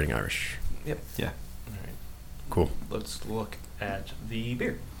celebrating Irish. Yep. Yeah. All right. Cool. Let's look at the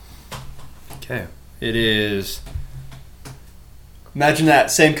beer. Okay. It is. Imagine that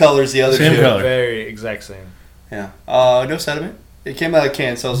same color as the other Same two. color. Very exact same. Yeah. No sediment. It came out of a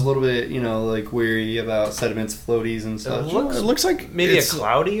can, so I was a little bit, like weary about sediments, floaties, and such. It looks like Maybe it's a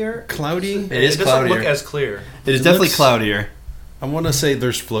cloudier. cloudy. It is doesn't cloudier. look as clear. It is It definitely looks- cloudier. I want to say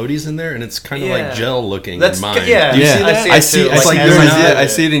there's floaties in there, and it's kind of Yeah. like gel looking That's in mine. yeah. Do you Yeah. see that? I see. I it see. too, It's like as yours. I Yeah, read I it.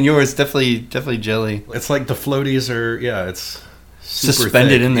 see it in yours. Definitely jelly. It's like the floaties are, it's super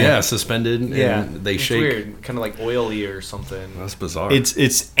Suspended thick. in there. Yeah, suspended. Yeah, And they it's shake. weird, kind of like oily or something. That's bizarre.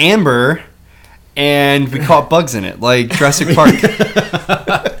 It's amber, and we caught bugs in it, like Jurassic Park.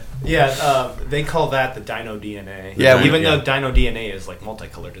 Yeah, they call that the Dino DNA. Yeah, even yeah. though Dino DNA is like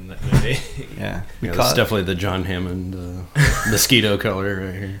multicolored in that movie. Yeah, we yeah, that's caught. definitely the John Hammond mosquito color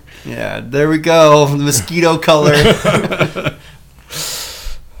right here. Yeah, there we go. The mosquito color.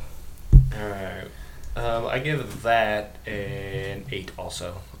 All right, I give that an 8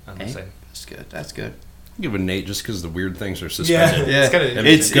 also. I'm gonna say. That's good. That's good. I'll give it an 8 just because the weird things are suspended. Yeah. it's kind of. And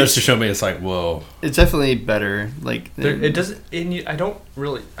It's- it goes to show me it's like, whoa. It's definitely better. Like it doesn't. I don't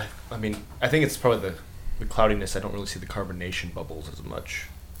really. I mean, I think it's probably the cloudiness. I don't really see the carbonation bubbles as much.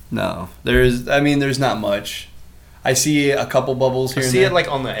 No, there's not much. I see a couple bubbles I here. and see there. it like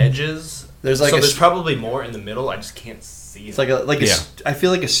on the edges. There's like so a there's s- probably more in the middle. I just can't see it. It's like a Yeah. I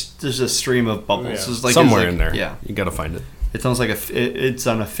feel like there's a stream of bubbles. Yeah. It's like Somewhere it's in like- there. Yeah, You got to find it. it's almost like it's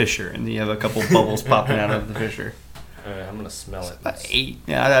on a fissure, and you have a couple bubbles popping out of the fissure. I'm gonna smell it. 8.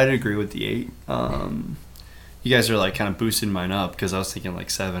 Yeah, I'd agree with the 8. You guys are like kind of boosting mine up because I was thinking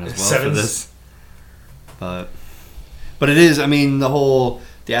like 7 as well for Sevens? this. But it is. I mean, the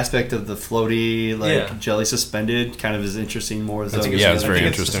aspect of the floaty Yeah. jelly suspended kind of is interesting more. That's- So, yeah, it's very I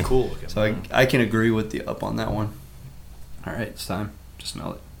think interesting. It's just cool looking. So I can agree with the up on that one. All right, it's time to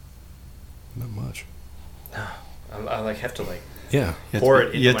smell it. Not much. I like have to like Yeah. pour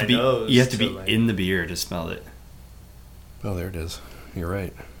it into my nose. You have to be like, in the beer to smell it. Oh, there it is. You're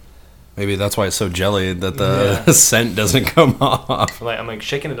right. Maybe that's why it's so jelly that the scent doesn't come off. I'm like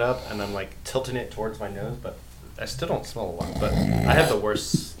shaking it up and I'm like tilting it towards my nose, but I still don't smell a lot. But I have the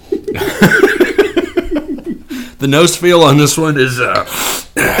worst. The nose feel on this one is a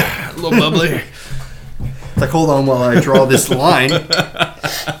little bubbly. It's like, hold on while I draw this line.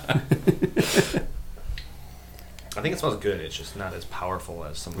 I think it smells good. It's just not as powerful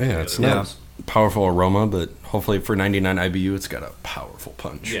as some of the Yeah, other it's not ones. powerful aroma, but hopefully for 99 IBU, it's got a powerful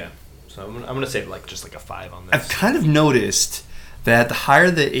punch. Yeah. So I'm gonna say like just like a 5 on this. I've kind of noticed that the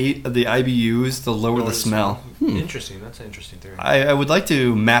higher the IBUs, the lower the smell. Interesting. That's an interesting theory. I would like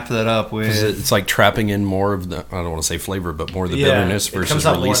to map that up 'Cause with. it's like trapping in more of the, I don't want to say flavor, but more of the bitterness it versus comes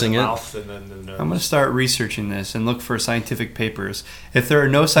out releasing more in it. the mouth and then the nose. I'm going to start researching this and look for scientific papers. If there are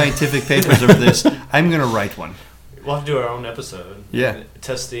no scientific papers of this, I'm going to write one. We'll have to do our own episode. Yeah.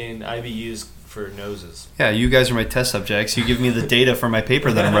 Testing IBUs for noses. Yeah, you guys are my test subjects. You give me the data for my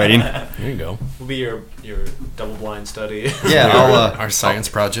paper that I'm writing. There you go. Will be your double blind study. Yeah, Our science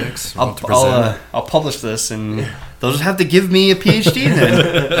projects. We'll I'll, have to present. I'll publish this, and they'll just have to give me a PhD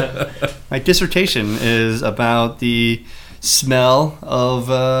then. My dissertation is about the smell of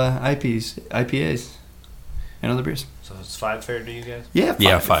IPAs, and other beers. So it's 5 fair to you guys? Yeah,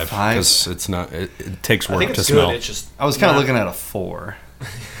 Yeah, 5. Because it's not. It takes I work think to it's smell. good. It's just I was kind of not- looking at a 4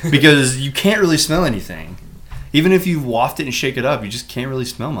 because you can't really smell anything. Even if you waft it and shake it up, you just can't really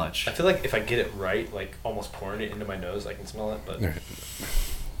smell much. I feel like if I get it right, like almost pouring it into my nose, I can smell it. But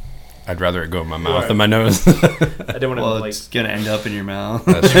I'd rather it go in my mouth Right. than my nose. I didn't want to Well, like it's gonna end up in your mouth,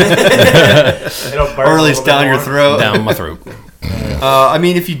 it'll burn or a at least little bit down your more. throat. Down my throat. I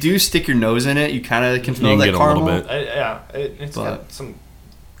mean, if you do stick your nose in it, you kind of can smell can that get a little caramel. bit. It's But- got some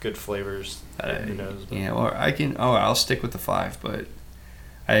good flavors in your nose. But Yeah, or I can. Oh, I'll stick with the 5. But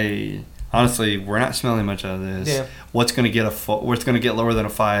I honestly, we're not smelling much out of this. Yeah. What's gonna get what's gonna get lower than a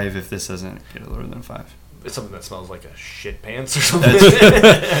 5 if this doesn't get lower than a 5? it's something that smells like a shit pants or something.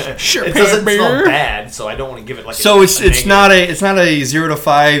 Sure, It doesn't smell bad, so I don't want to give it like. So a it's negative. not a 0 to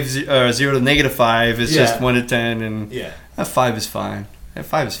 5, 0 to -5. It's just Yeah. 1 to 10, and Yeah. a 5 is fine. A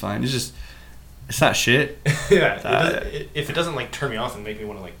 5 is fine. It's just it's not shit. Yeah. If it doesn't like turn me off and make me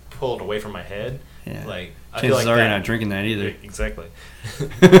want to like pull it away from my head, Yeah. like I feel Chances like are you're that- not drinking that either. Exactly.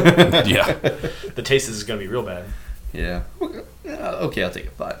 Yeah. The taste is going to be real bad. Yeah. Okay, I'll take a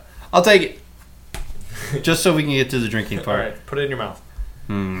 5. I'll take it. Just so we can get to the drinking All part. right, put it in your mouth.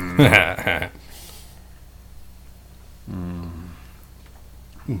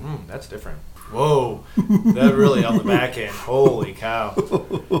 That's different. Whoa, that really on the back end. Holy cow!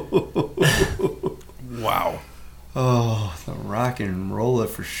 Wow. Oh, the rock and roller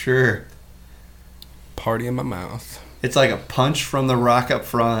for sure. Party in my mouth. It's like a punch from the rock up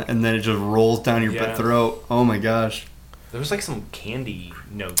front, and then it just rolls down your Yeah. throat. Oh my gosh. There was like some candy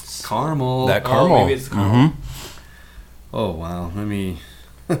notes. Caramel. That Oh, caramel. maybe it's caramel. Oh, wow. I'm going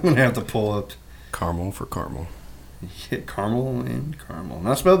to have to pull up. Caramel for caramel. Hit caramel and caramel.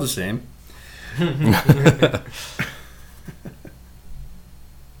 Not spelled the same.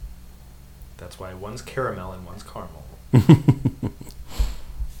 That's why one's caramel and one's caramel.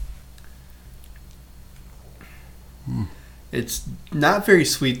 It's not very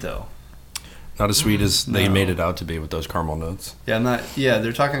sweet, though. Not as sweet as they No. made it out to be with those caramel notes. Yeah, I'm not. Yeah,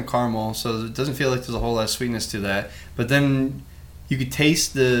 they're talking caramel, so it doesn't feel like there's a whole lot of sweetness to that. But then you could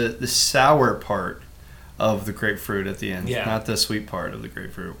taste the sour part of the grapefruit at the end, Yeah. not the sweet part of the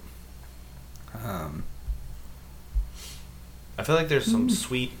grapefruit. I feel like there's some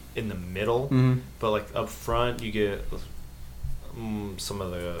sweet in the middle, but like up front you get some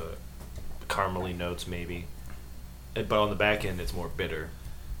of the caramely notes maybe, but on the back end it's more bitter.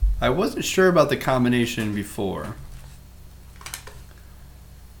 I wasn't sure about the combination before.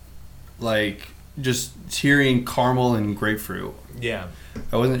 Like just hearing caramel and grapefruit, Yeah,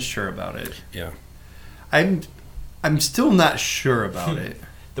 I wasn't sure about it. Yeah. I'm still not sure about it.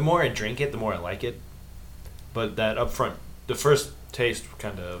 the more I drink it, the more I like it. But that up front, the first taste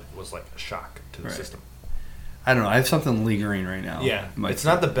kind of was like a shock to the Right. system. I don't know. I have something lingering right now. Yeah, in my it's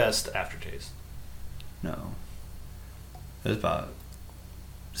not the throat. best aftertaste. No. It's about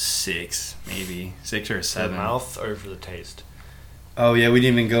 6, maybe 6 or For the 7. mouth or for the taste? Oh yeah, we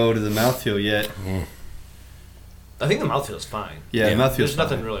didn't even go to the mouthfeel yet. I think the mouthfeel is fine. Yeah, Yeah. the mouthfeel's There's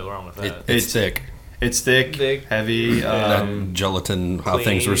nothing fine. really wrong with that. It's It's- thick. It's thick, Thick. heavy. That gelatin, how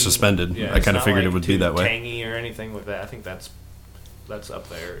things were Clean. suspended. Yeah, I it's kind of not, figured like, it would be too that way. Tangy or anything with that. I think that's up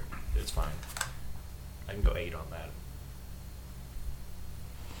there. It's fine. I can go 8 on that.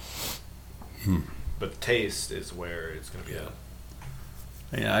 But the taste is where it's going to be at.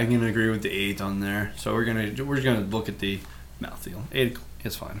 Yeah, I can agree with the 8 on there. So we're gonna look at the mouthfeel. 8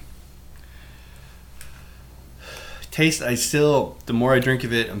 is fine. Taste, the more I drink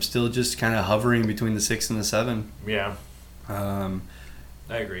of it, I'm still just kind of hovering between the 6 and the 7. Yeah. I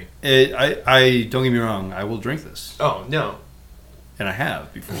agree. I don't get me wrong, I will drink this. Oh, no. And I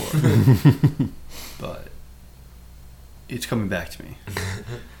have before. But it's coming back to me.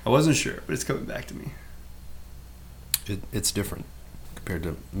 I wasn't sure, but it's coming back to me. It's different compared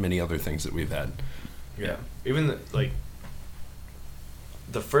to many other things that we've had. Yeah. Even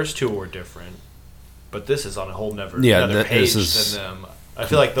the first 2 were different, but this is on a whole another page than them. I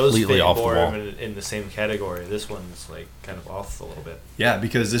feel like those fit more in the same category. This one's like kind of off a little bit. Yeah,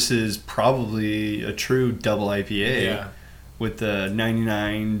 because this is probably a true double IPA with the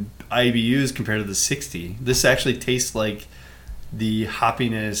 99 IBUs compared to the 60. This actually tastes like the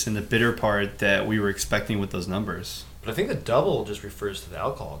hoppiness and the bitter part that we were expecting with those numbers. But I think the double just refers to the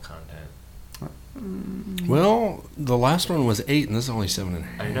alcohol content. Well, the last one was 8, and this is only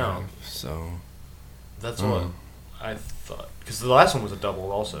 7.5. I know. So that's what I thought. Because the last one was a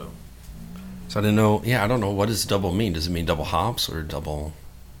double also. So I didn't know. Yeah, I don't know. What does double mean? Does it mean double hops or double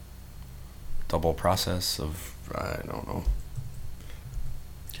process of? I don't know.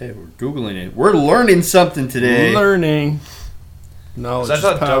 Okay, we're Googling it. We're learning something today. Learning. No, I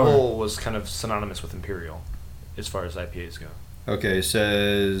thought double was kind of synonymous with imperial, as far as IPAs go. Okay, it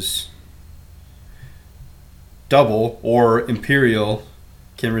says double or imperial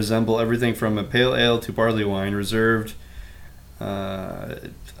can resemble everything from a pale ale to barley wine. Reserved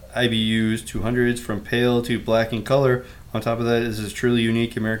IBUs 200s from pale to black in color. On top of that, this is truly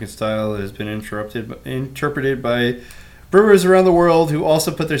unique American style that has been interpreted by brewers around the world who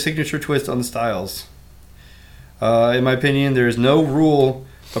also put their signature twist on the styles. In my opinion, there is no rule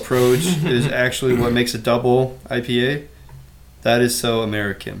approach is actually what makes a double IPA. That is so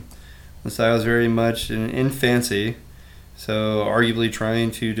American. The style is very much in infancy, so arguably trying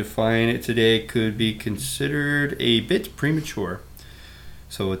to define it today could be considered a bit premature.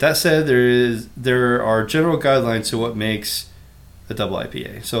 So with that said, there are general guidelines to what makes a double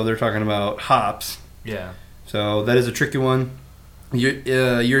IPA. So they're talking about hops. Yeah. So that is a tricky one.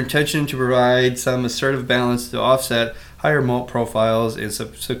 Your intention to provide some assertive balance to offset higher malt profiles and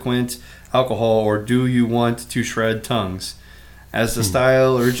subsequent alcohol, or do you want to shred tongues? As the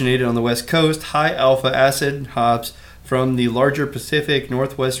style originated on the West Coast, high alpha acid hops from the larger Pacific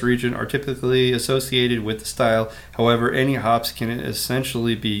Northwest region are typically associated with the style. However, any hops can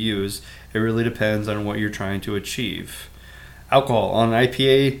essentially be used. It really depends on what you're trying to achieve. Alcohol. On an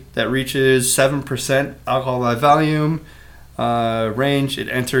IPA that reaches 7% alcohol by volume range, it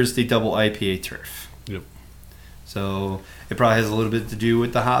enters the double IPA turf. Yep. So it probably has a little bit to do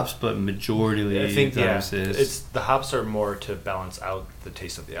with the hops, but majority I think is. It's the hops are more to balance out the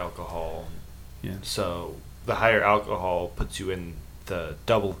taste of the alcohol. Yeah. So the higher alcohol puts you in the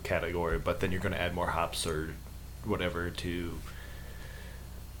double category, but then you're going to add more hops or whatever to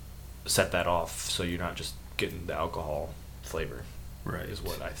set that off, so you're not just getting the alcohol flavor. Right. Is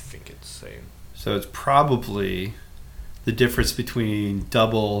what I think it's saying. So it's probably the difference between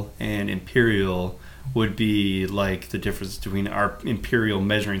double and imperial would be like the difference between our imperial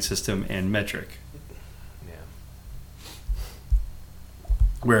measuring system and metric. Yeah.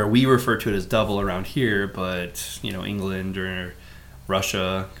 Where we refer to it as double around here, but England or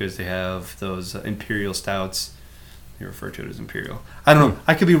Russia, because they have those imperial stouts, they refer to it as imperial. I don't know.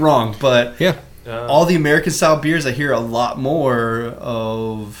 I could be wrong, but yeah, all the American style beers, I hear a lot more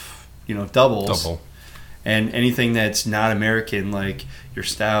of doubles. Double. And anything that's not American, like your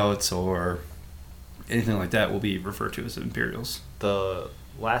stouts or anything like that, will be referred to as imperials. The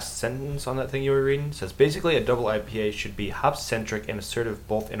last sentence on that thing you were reading says, basically a double IPA should be hop-centric and assertive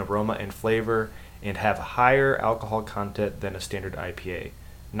both in aroma and flavor and have higher alcohol content than a standard IPA.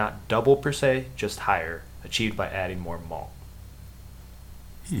 Not double per se, just higher, achieved by adding more malt.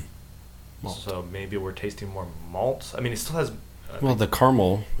 Malt. So maybe we're tasting more malt. I mean, it still has... Well, the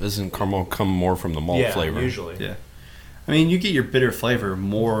caramel, isn't caramel come more from the malt flavor? Usually. Yeah. I mean, you get your bitter flavor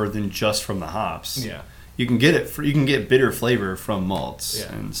more than just from the hops. Yeah. You can get it. You can get bitter flavor from malts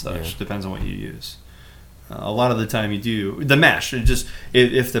and such. Yeah. Depends on what you use. A lot of the time, you do the mash. It just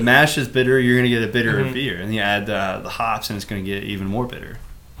if the mash is bitter, you're going to get a bitter beer, and you add the hops, and it's going to get even more bitter.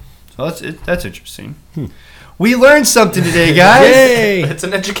 So that's interesting. We learned something today, guys. Yay! It's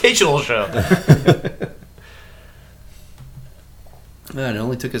an educational show. It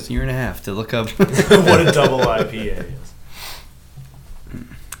only took us a year and a half to look up what a double IPA is.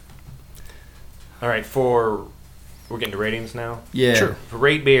 All right, we're getting to ratings now. Yeah. Sure. For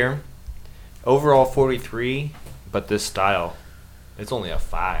Rate Beer, Overall 43, but this style, it's only a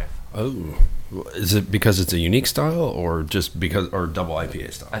 5. Oh, is it because it's a unique style, or just because, or double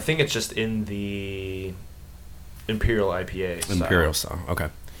IPA style? I think it's just in the Imperial IPA style. Imperial style. Okay.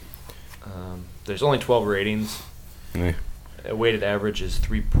 There's only 12 ratings. Yeah. A weighted average is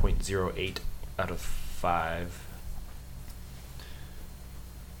 3.08 out of 5.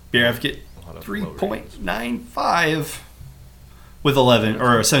 Beer Advocate A lot of low ratings. 3.95 with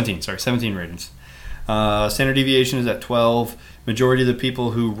 17 ratings. Standard deviation is at 12. Majority of the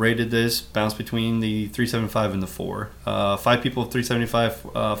people who rated this bounced between the 3.75 and the 4. 5 people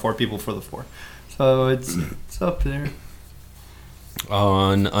 3.75, 4 people for the 4. So it's up there.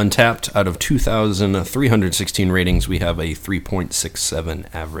 On Untapped, out of 2,316 ratings, we have a 3.67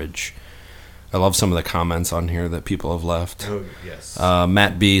 average. I love some of the comments on here that people have left. Oh, yes.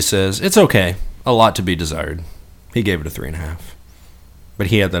 Matt B says, it's okay. A lot to be desired. He gave it a 3.5. But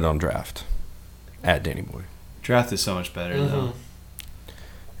he had that on draft at Danny Boy. Draft is so much better, though.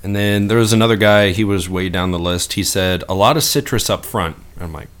 And then there was another guy, he was way down the list. He said, a lot of citrus up front.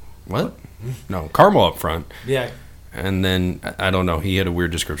 I'm like, what? No, caramel up front. Yeah. And then, I don't know, he had a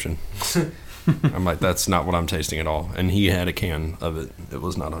weird description. I'm like, that's not what I'm tasting at all. And he had a can of it. It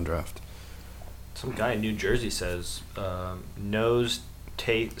was not on draft. Some guy in New Jersey says, nose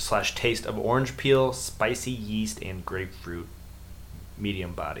taste of orange peel, spicy yeast, and grapefruit,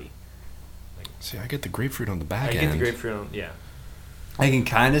 medium body. See, I get the grapefruit on the back I end. get the grapefruit on, yeah. I can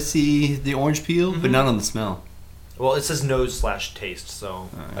kind of see the orange peel, but not on the smell. Well, it says nose/taste, so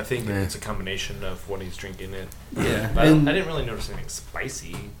I think Yeah. it's a combination of what he's drinking it. Yeah. But I And- didn't really notice anything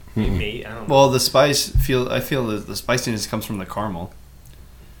spicy. Maybe, I don't know. Well, the spice I feel that the spiciness comes from the caramel.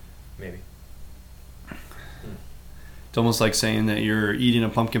 Maybe. It's almost like saying that you're eating a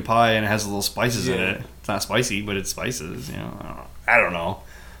pumpkin pie and it has little spices in Yeah. it. It's not spicy, but it's spices. You know, I don't know.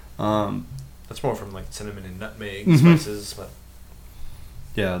 That's more from like cinnamon and nutmeg Mhm. spices, but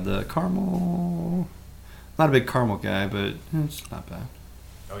Yeah, the caramel. Not a big caramel guy, but it's not bad.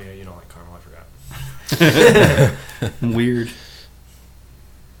 oh yeah, you don't like caramel. I forgot. Weird.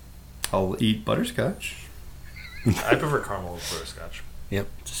 I'll eat butterscotch. I prefer caramel over butterscotch. It's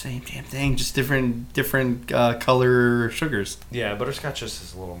the same damn thing, just different color sugars. Yeah, butterscotch just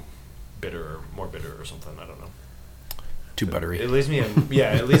is a little bitter or more bitter or something. I don't know. Too buttery. It leaves me,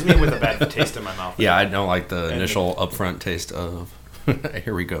 it leaves me with a bad taste in my mouth. Yeah, I don't like the And initial upfront taste of.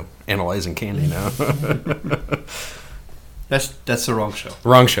 Here we go, analyzing candy now. That's the wrong show.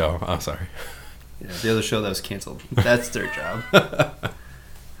 Wrong show. Oh, sorry. Yeah, the other show that was canceled. That's their job.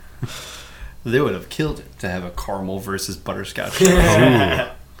 They would have killed it to have a caramel versus butterscotch.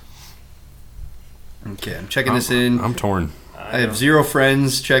 Okay, I'm checking this in. I'm torn. I have 0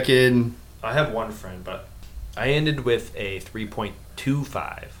 friends. Check in. I have one friend, but I ended with a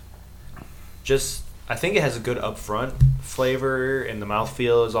 3.25. Just, I think it has a good upfront flavor, and the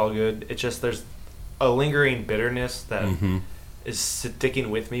mouthfeel is all good. It's just there's a lingering bitterness that is sticking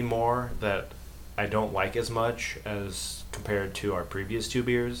with me more that I don't like as much as compared to our previous 2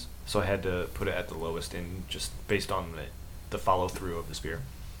 beers. So I had to put it at the lowest end just based on the follow through of this beer.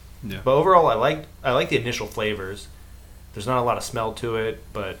 Yeah. But overall, I like the initial flavors. There's not a lot of smell to it,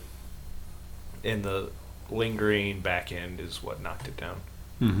 but in the lingering back end is what knocked it down.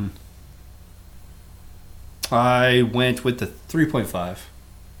 Mm-hmm. I went with the 3.5.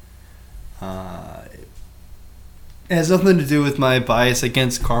 It has nothing to do with my bias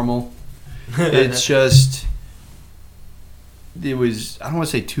against caramel. It's just, it was, I don't want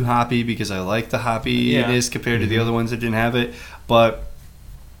to say too hoppy because I like the hoppiness compared to the other ones that didn't have it, but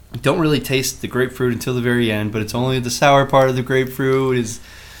don't really taste the grapefruit until the very end, but it's only the sour part of the grapefruit is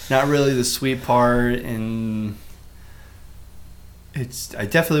not really the sweet part, and I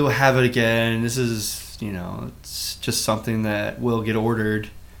definitely will have it again. This is, it's just something that will get ordered,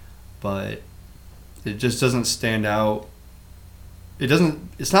 but it just doesn't stand out.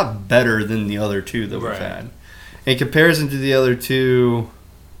 It's not better than the other 2 that we've had. In comparison to the other 2,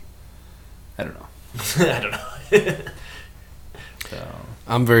 I don't know. I don't know. So,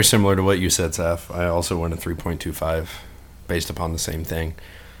 I'm very similar to what you said, Seth. I also went a 3.25 based upon the same thing.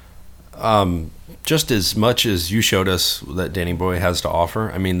 Just as much as you showed us that Danny Boy has to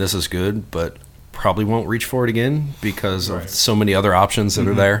offer, I mean, this is good, but probably won't reach for it again because of so many other options that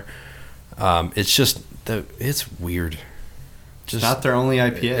are there. It's just, it's weird. it's not their only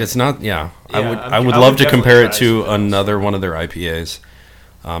IPA. It's not, Yeah, I would I love would to compare it definitely to try another one of their IPAs,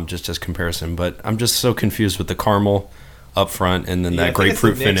 just as comparison. But I'm just so confused with the caramel up front and then that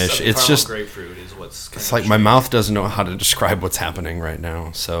grapefruit finish. It's just, grapefruit is what's it's like my mouth doesn't know how to describe what's happening right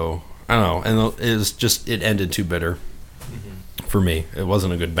now. So I don't know, and it ended too bitter for me. It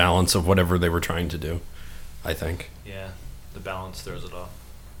wasn't a good balance of whatever they were trying to do, I think. Yeah, the balance throws it off.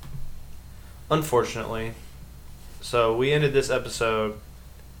 Unfortunately. So we ended this episode.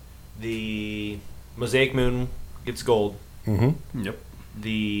 The Mosaic Moon gets gold. Mm-hmm. Yep.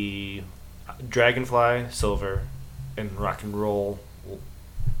 The Dragonfly silver, and Rock and Roll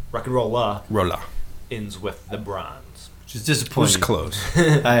Rolla. ends with the bronze. Which is It disappointing. was close.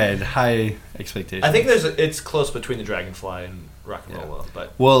 I had high expectations. I think it's close between the Dragonfly and Rock and Roll,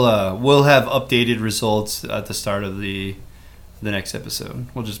 but We'll have updated results at the start of the next episode.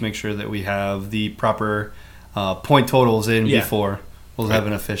 We'll just make sure that we have the proper point totals in before we'll have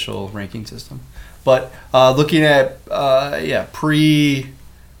an official ranking system. But looking at pre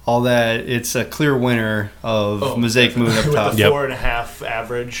all that, it's a clear winner of Mosaic Moon up top. with the 4.5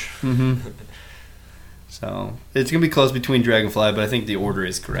 average. Mm-hmm. So it's gonna be close between Dragonfly, but I think the order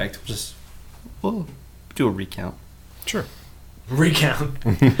is correct. We'll do a recount. Sure. Recount.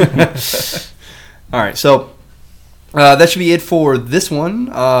 All right, so that should be it for this one.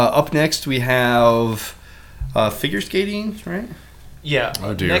 Up next, we have figure skating, right? Yeah.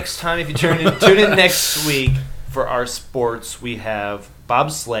 Oh, dear. Next time, if you tune in next week for our sports, we have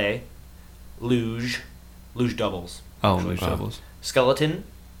bobsleigh, luge doubles, Oh, luge doubles. skeleton,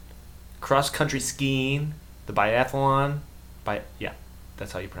 cross-country skiing, the biathlon,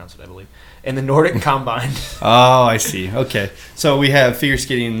 that's how you pronounce it, I believe, and the Nordic Combine Oh, I see. Okay, so we have figure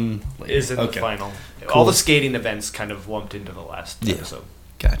skating is in the final. Cool. All the skating events kind of lumped into the last episode.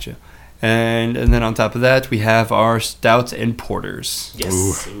 Gotcha. And then on top of that, we have our stouts and porters.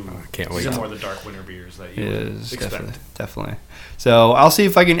 Yes. Ooh, I can't These wait. are more the dark winter beers that you Is expect. definitely. So I'll see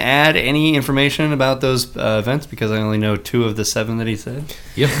if I can add any information about those events because I only know 2 of the 7 that he said.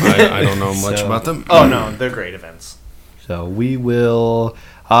 Yep, I don't know much So- about them. Oh, no, they're great events. So we will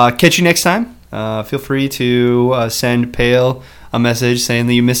catch you next time. Feel free to send Pale a message saying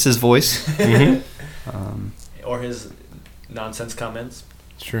that you missed his voice. Or his nonsense comments.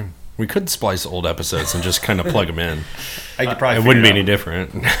 It's true. We could splice old episodes and just kind of plug them in. I could probably It wouldn't be figure any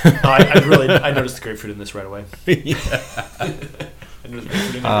different. I noticed the grapefruit in this right away. I noticed the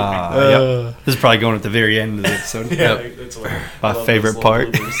grapefruit in everything. Yep. This is probably going at the very end of the episode. Yeah, it's hilarious. I My love favorite those part.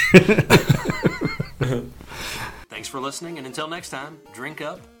 little bloopers. Thanks for listening, and until next time, drink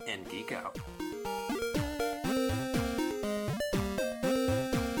up and geek out.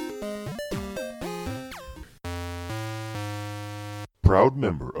 Proud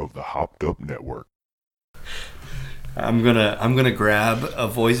member of the Hopped Up Network. I'm gonna grab a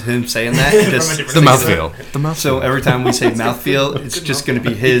voice him saying that. and just, The mouthfeel. The mouthfeel. so every time we say mouthfeel, it's just gonna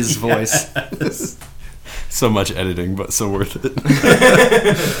be his voice. So much editing, but so worth it.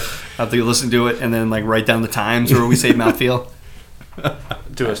 I'll have to listen to it and then like write down the times where we say mouthfeel.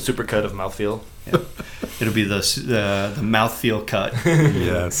 Do a supercut of mouthfeel. It'll be the mouthfeel cut.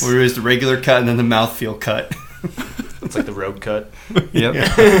 Yes. Where is the regular cut and then the mouthfeel cut. It's like the road cut.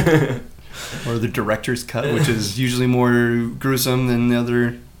 Yep. Or the director's cut, which is usually more gruesome than the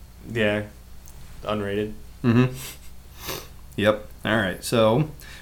other. Yeah. Unrated. Mm-hmm. Yep. All right. So